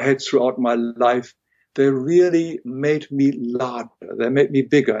I had throughout my life, they really made me larger. They made me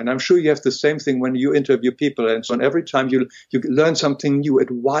bigger. And I'm sure you have the same thing when you interview people and so on. Every time you learn something new,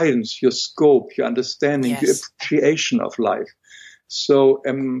 it widens your scope, your understanding, your appreciation of life. So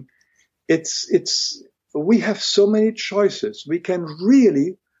we have so many choices. We can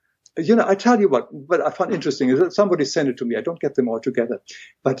really, I tell you what I found interesting is that somebody sent it to me. I don't get them all together.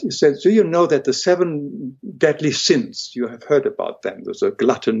 But he said, do you know that the 7 deadly sins, you have heard about them? There's a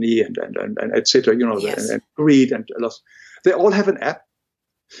gluttony and et cetera, and greed and loss. They all have an app.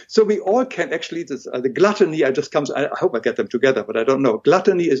 So we all can actually, the gluttony, I hope I get them together, but I don't know.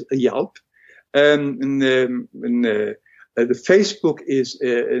 Gluttony is a Yelp. The Facebook is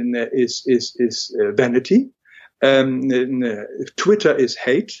vanity. Twitter is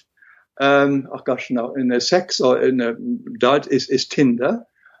hate. In sex or in adult is Tinder.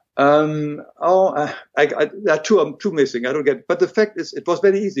 There are two missing. I don't get it. But the fact is, it was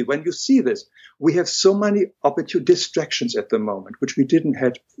very easy. When you see this, we have so many distractions at the moment, which we didn't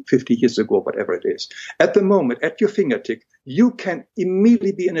have 50 years ago, whatever it is. At the moment, at your fingertip, you can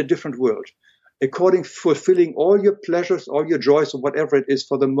immediately be in a different world. Fulfilling all your pleasures, all your joys, or whatever it is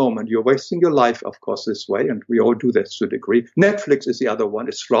for the moment. You're wasting your life, of course, this way, and we all do that to a degree. Netflix is the other one,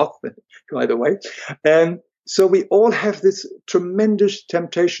 it's sloth, by the way. And so we all have these tremendous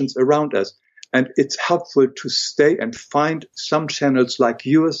temptations around us, and it's helpful to stay and find some channels like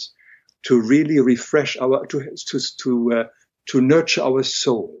yours to really refresh to nurture our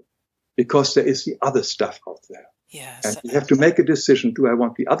soul, because there is the other stuff out there. Yes. And you have to make a decision. Do I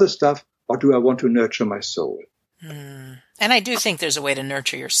want the other stuff? Or do I want to nurture my soul? And I do think there's a way to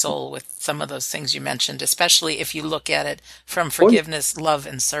nurture your soul with some of those things you mentioned, especially if you look at it from forgiveness, love,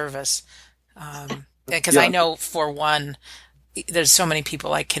 and service. Because I know, for one, there's so many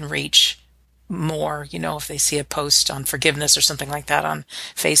people I can reach more, if they see a post on forgiveness or something like that on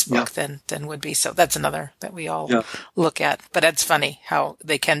Facebook than would be. So that's another that we all look at. But it's funny how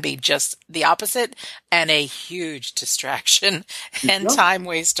they can be just the opposite and a huge distraction and time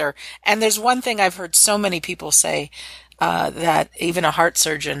waster. And there's one thing I've heard so many people say, that even a heart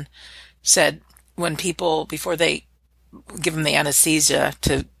surgeon said when people, before they give them the anesthesia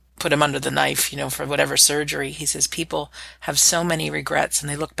to put him under the knife, for whatever surgery, he says people have so many regrets and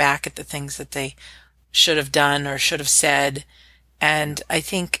they look back at the things that they should have done or should have said. And I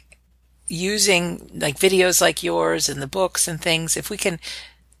think using like videos like yours and the books and things, if we can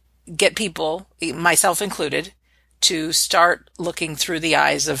get people, myself included, to start looking through the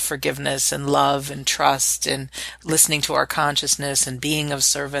eyes of forgiveness and love and trust and listening to our consciousnness and being of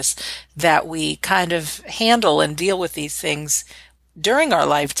service, that we kind of handle and deal with these things during our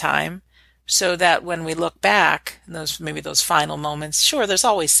lifetime, so that when we look back, those final moments, sure, there's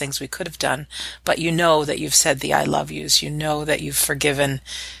always things we could have done, but that you've said the I love yous, that you've forgiven,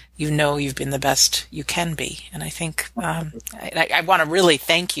 you've been the best you can be. And I think I want to really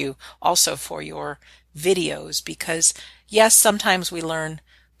thank you also for your videos, because yes, sometimes we learn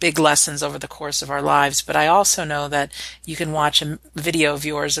big lessons over the course of our lives, but I also know that you can watch a video of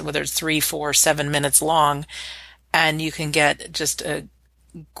yours, whether it's 3, 4, 7 minutes long, and you can get just a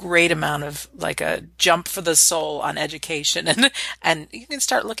great amount of like a jump for the soul on education, and you can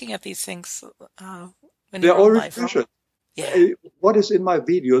start looking at these things in They're your all own life. refreshers. Yeah. What is in my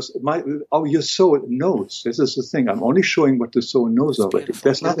videos, your soul knows. This is the thing. I'm only showing what the soul knows already. Beautiful.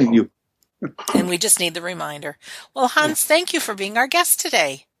 There's nothing new. And we just need the reminder. Well, Hans, thank you for being our guest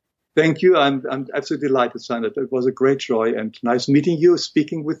today. Thank you. I'm absolutely delighted, Sandra. It was a great joy and nice meeting you,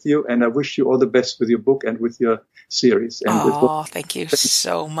 speaking with you, and I wish you all the best with your book and with your series. And thank you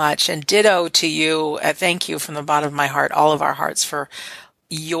so much. And ditto to you. Thank you from the bottom of my heart, all of our hearts, for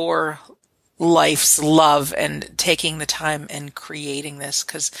your life's love and taking the time and creating this,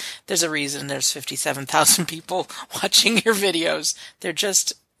 because there's a reason there's 57,000 people watching your videos. They're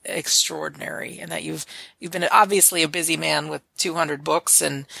just extraordinary, and that you've been obviously a busy man with 200 books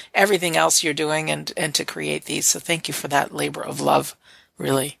and everything else you're doing, and to create these. So thank you for that labor of love,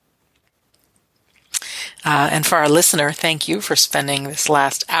 really. And for our listener, thank you for spending this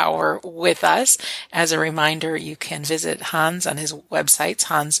last hour with us. As a reminder, you can visit Hans on his websites,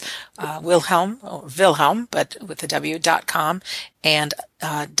 Hans Wilhelm, but with the W.com, and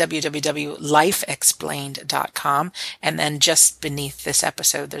www.lifeexplained.com. And then just beneath this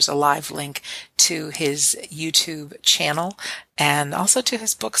episode, there's a live link to his YouTube channel and also to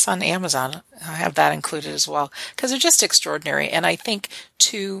his books on Amazon. I have that included as well, because they're just extraordinary. And I think,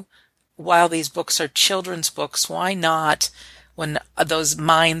 too, while these books are children's books, why not, when those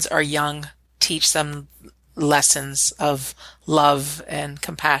minds are young, teach them lessons of love and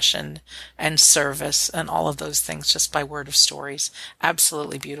compassion and service and all of those things just by word of stories.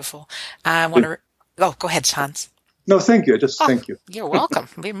 Absolutely beautiful. I want to go ahead, Hans. No, thank you. Thank you. You're welcome.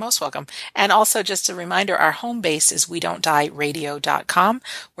 You're most welcome. And also, just a reminder, our home base is WeDon'tDieRadio.com,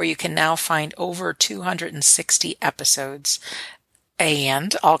 where you can now find over 260 episodes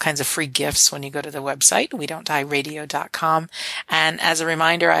and all kinds of free gifts when you go to the website, WeDon'tDieRadio.com. And as a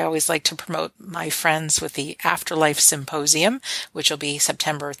reminder, I always like to promote my friends with the Afterlife Symposium, which will be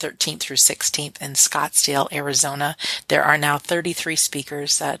September 13th through 16th in Scottsdale, Arizona. There are now 33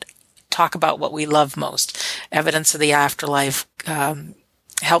 speakers that talk about what we love most: evidence of the afterlife,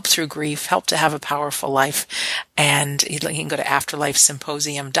 help through grief, help to have a powerful life. And you can go to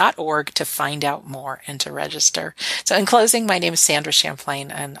afterlifesymposium.org to find out more and to register. So in closing, my name is Sandra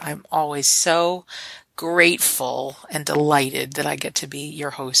Champlain, and I'm always so grateful and delighted that I get to be your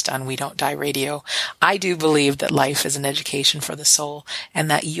host on We Don't Die Radio. I do believe that life is an education for the soul,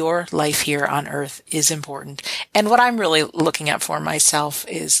 and that your life here on earth is important. And what I'm really looking at for myself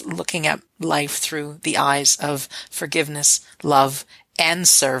is looking at life through the eyes of forgiveness, love, and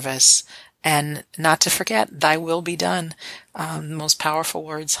service, and not to forget, thy will be done. Most powerful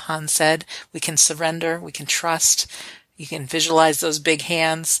words, Hans said. We can surrender, we can trust, you can visualize those big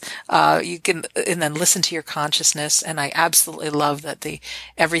hands, you can, and then listen to your consciousness. And I absolutely love that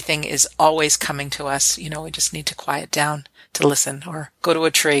everything is always coming to us. We just need to quiet down to listen, or go to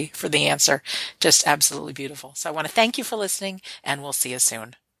a tree for the answer. Just absolutely beautiful. So I want to thank you for listening, and we'll see you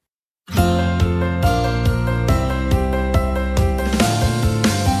soon.